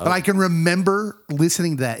 But I can remember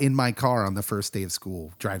listening to that in my car on the first day of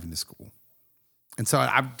school, driving to school. And so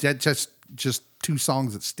I'm just two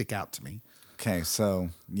songs that stick out to me. Okay, so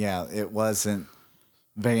yeah, it wasn't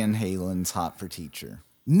Van Halen's "Hot for Teacher."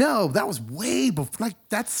 No, that was way before. Like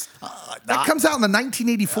that comes out in the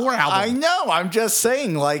 1984 album. I know. I'm just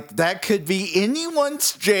saying, like, that could be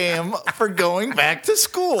anyone's jam for going back to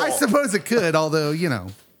school. I suppose it could, although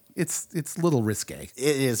it's a little risque. It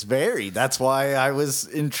is very. That's why I was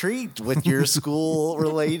intrigued with your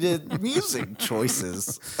school-related music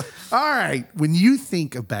choices. All right, when you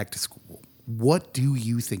think of back to school, what do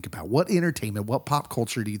you think about? What entertainment, what pop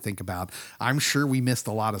culture do you think about? I'm sure we missed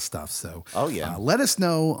a lot of stuff. So, let us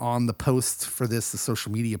know on the posts for this, the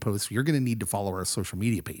social media posts. You're going to need to follow our social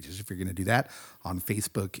media pages if you're going to do that on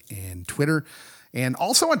Facebook and Twitter, and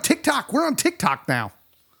also on TikTok. We're on TikTok now.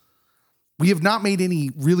 We have not made any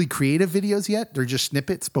really creative videos yet. They're just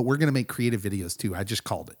snippets, but we're going to make creative videos too. I just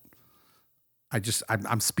called it.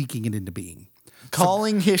 I'm speaking it into being.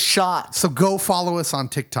 Calling his shot. So go follow us on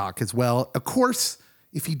TikTok as well. Of course,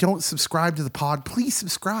 if you don't subscribe to the pod, please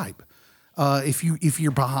subscribe. If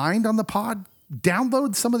you're behind on the pod,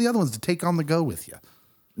 download some of the other ones to take on the go with you.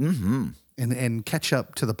 Mm-hmm. And catch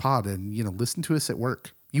up to the pod and listen to us at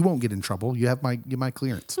work. You won't get in trouble. You have my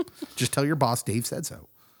clearance. Just tell your boss Dave said so.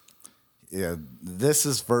 Yeah, this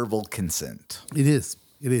is verbal consent. It is.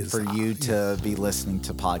 It is. For you to be listening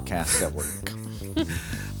to podcasts at work.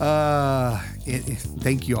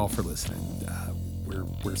 Thank you all for listening.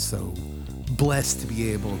 We're so blessed to be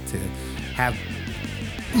able to have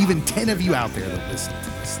even 10 of you out there that listen to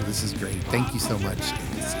this. So this is great. Thank you so much.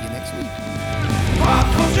 And we'll see you next week. Pop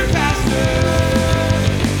Culture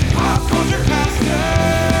Pastor. Pop Culture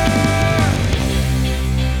Pastor.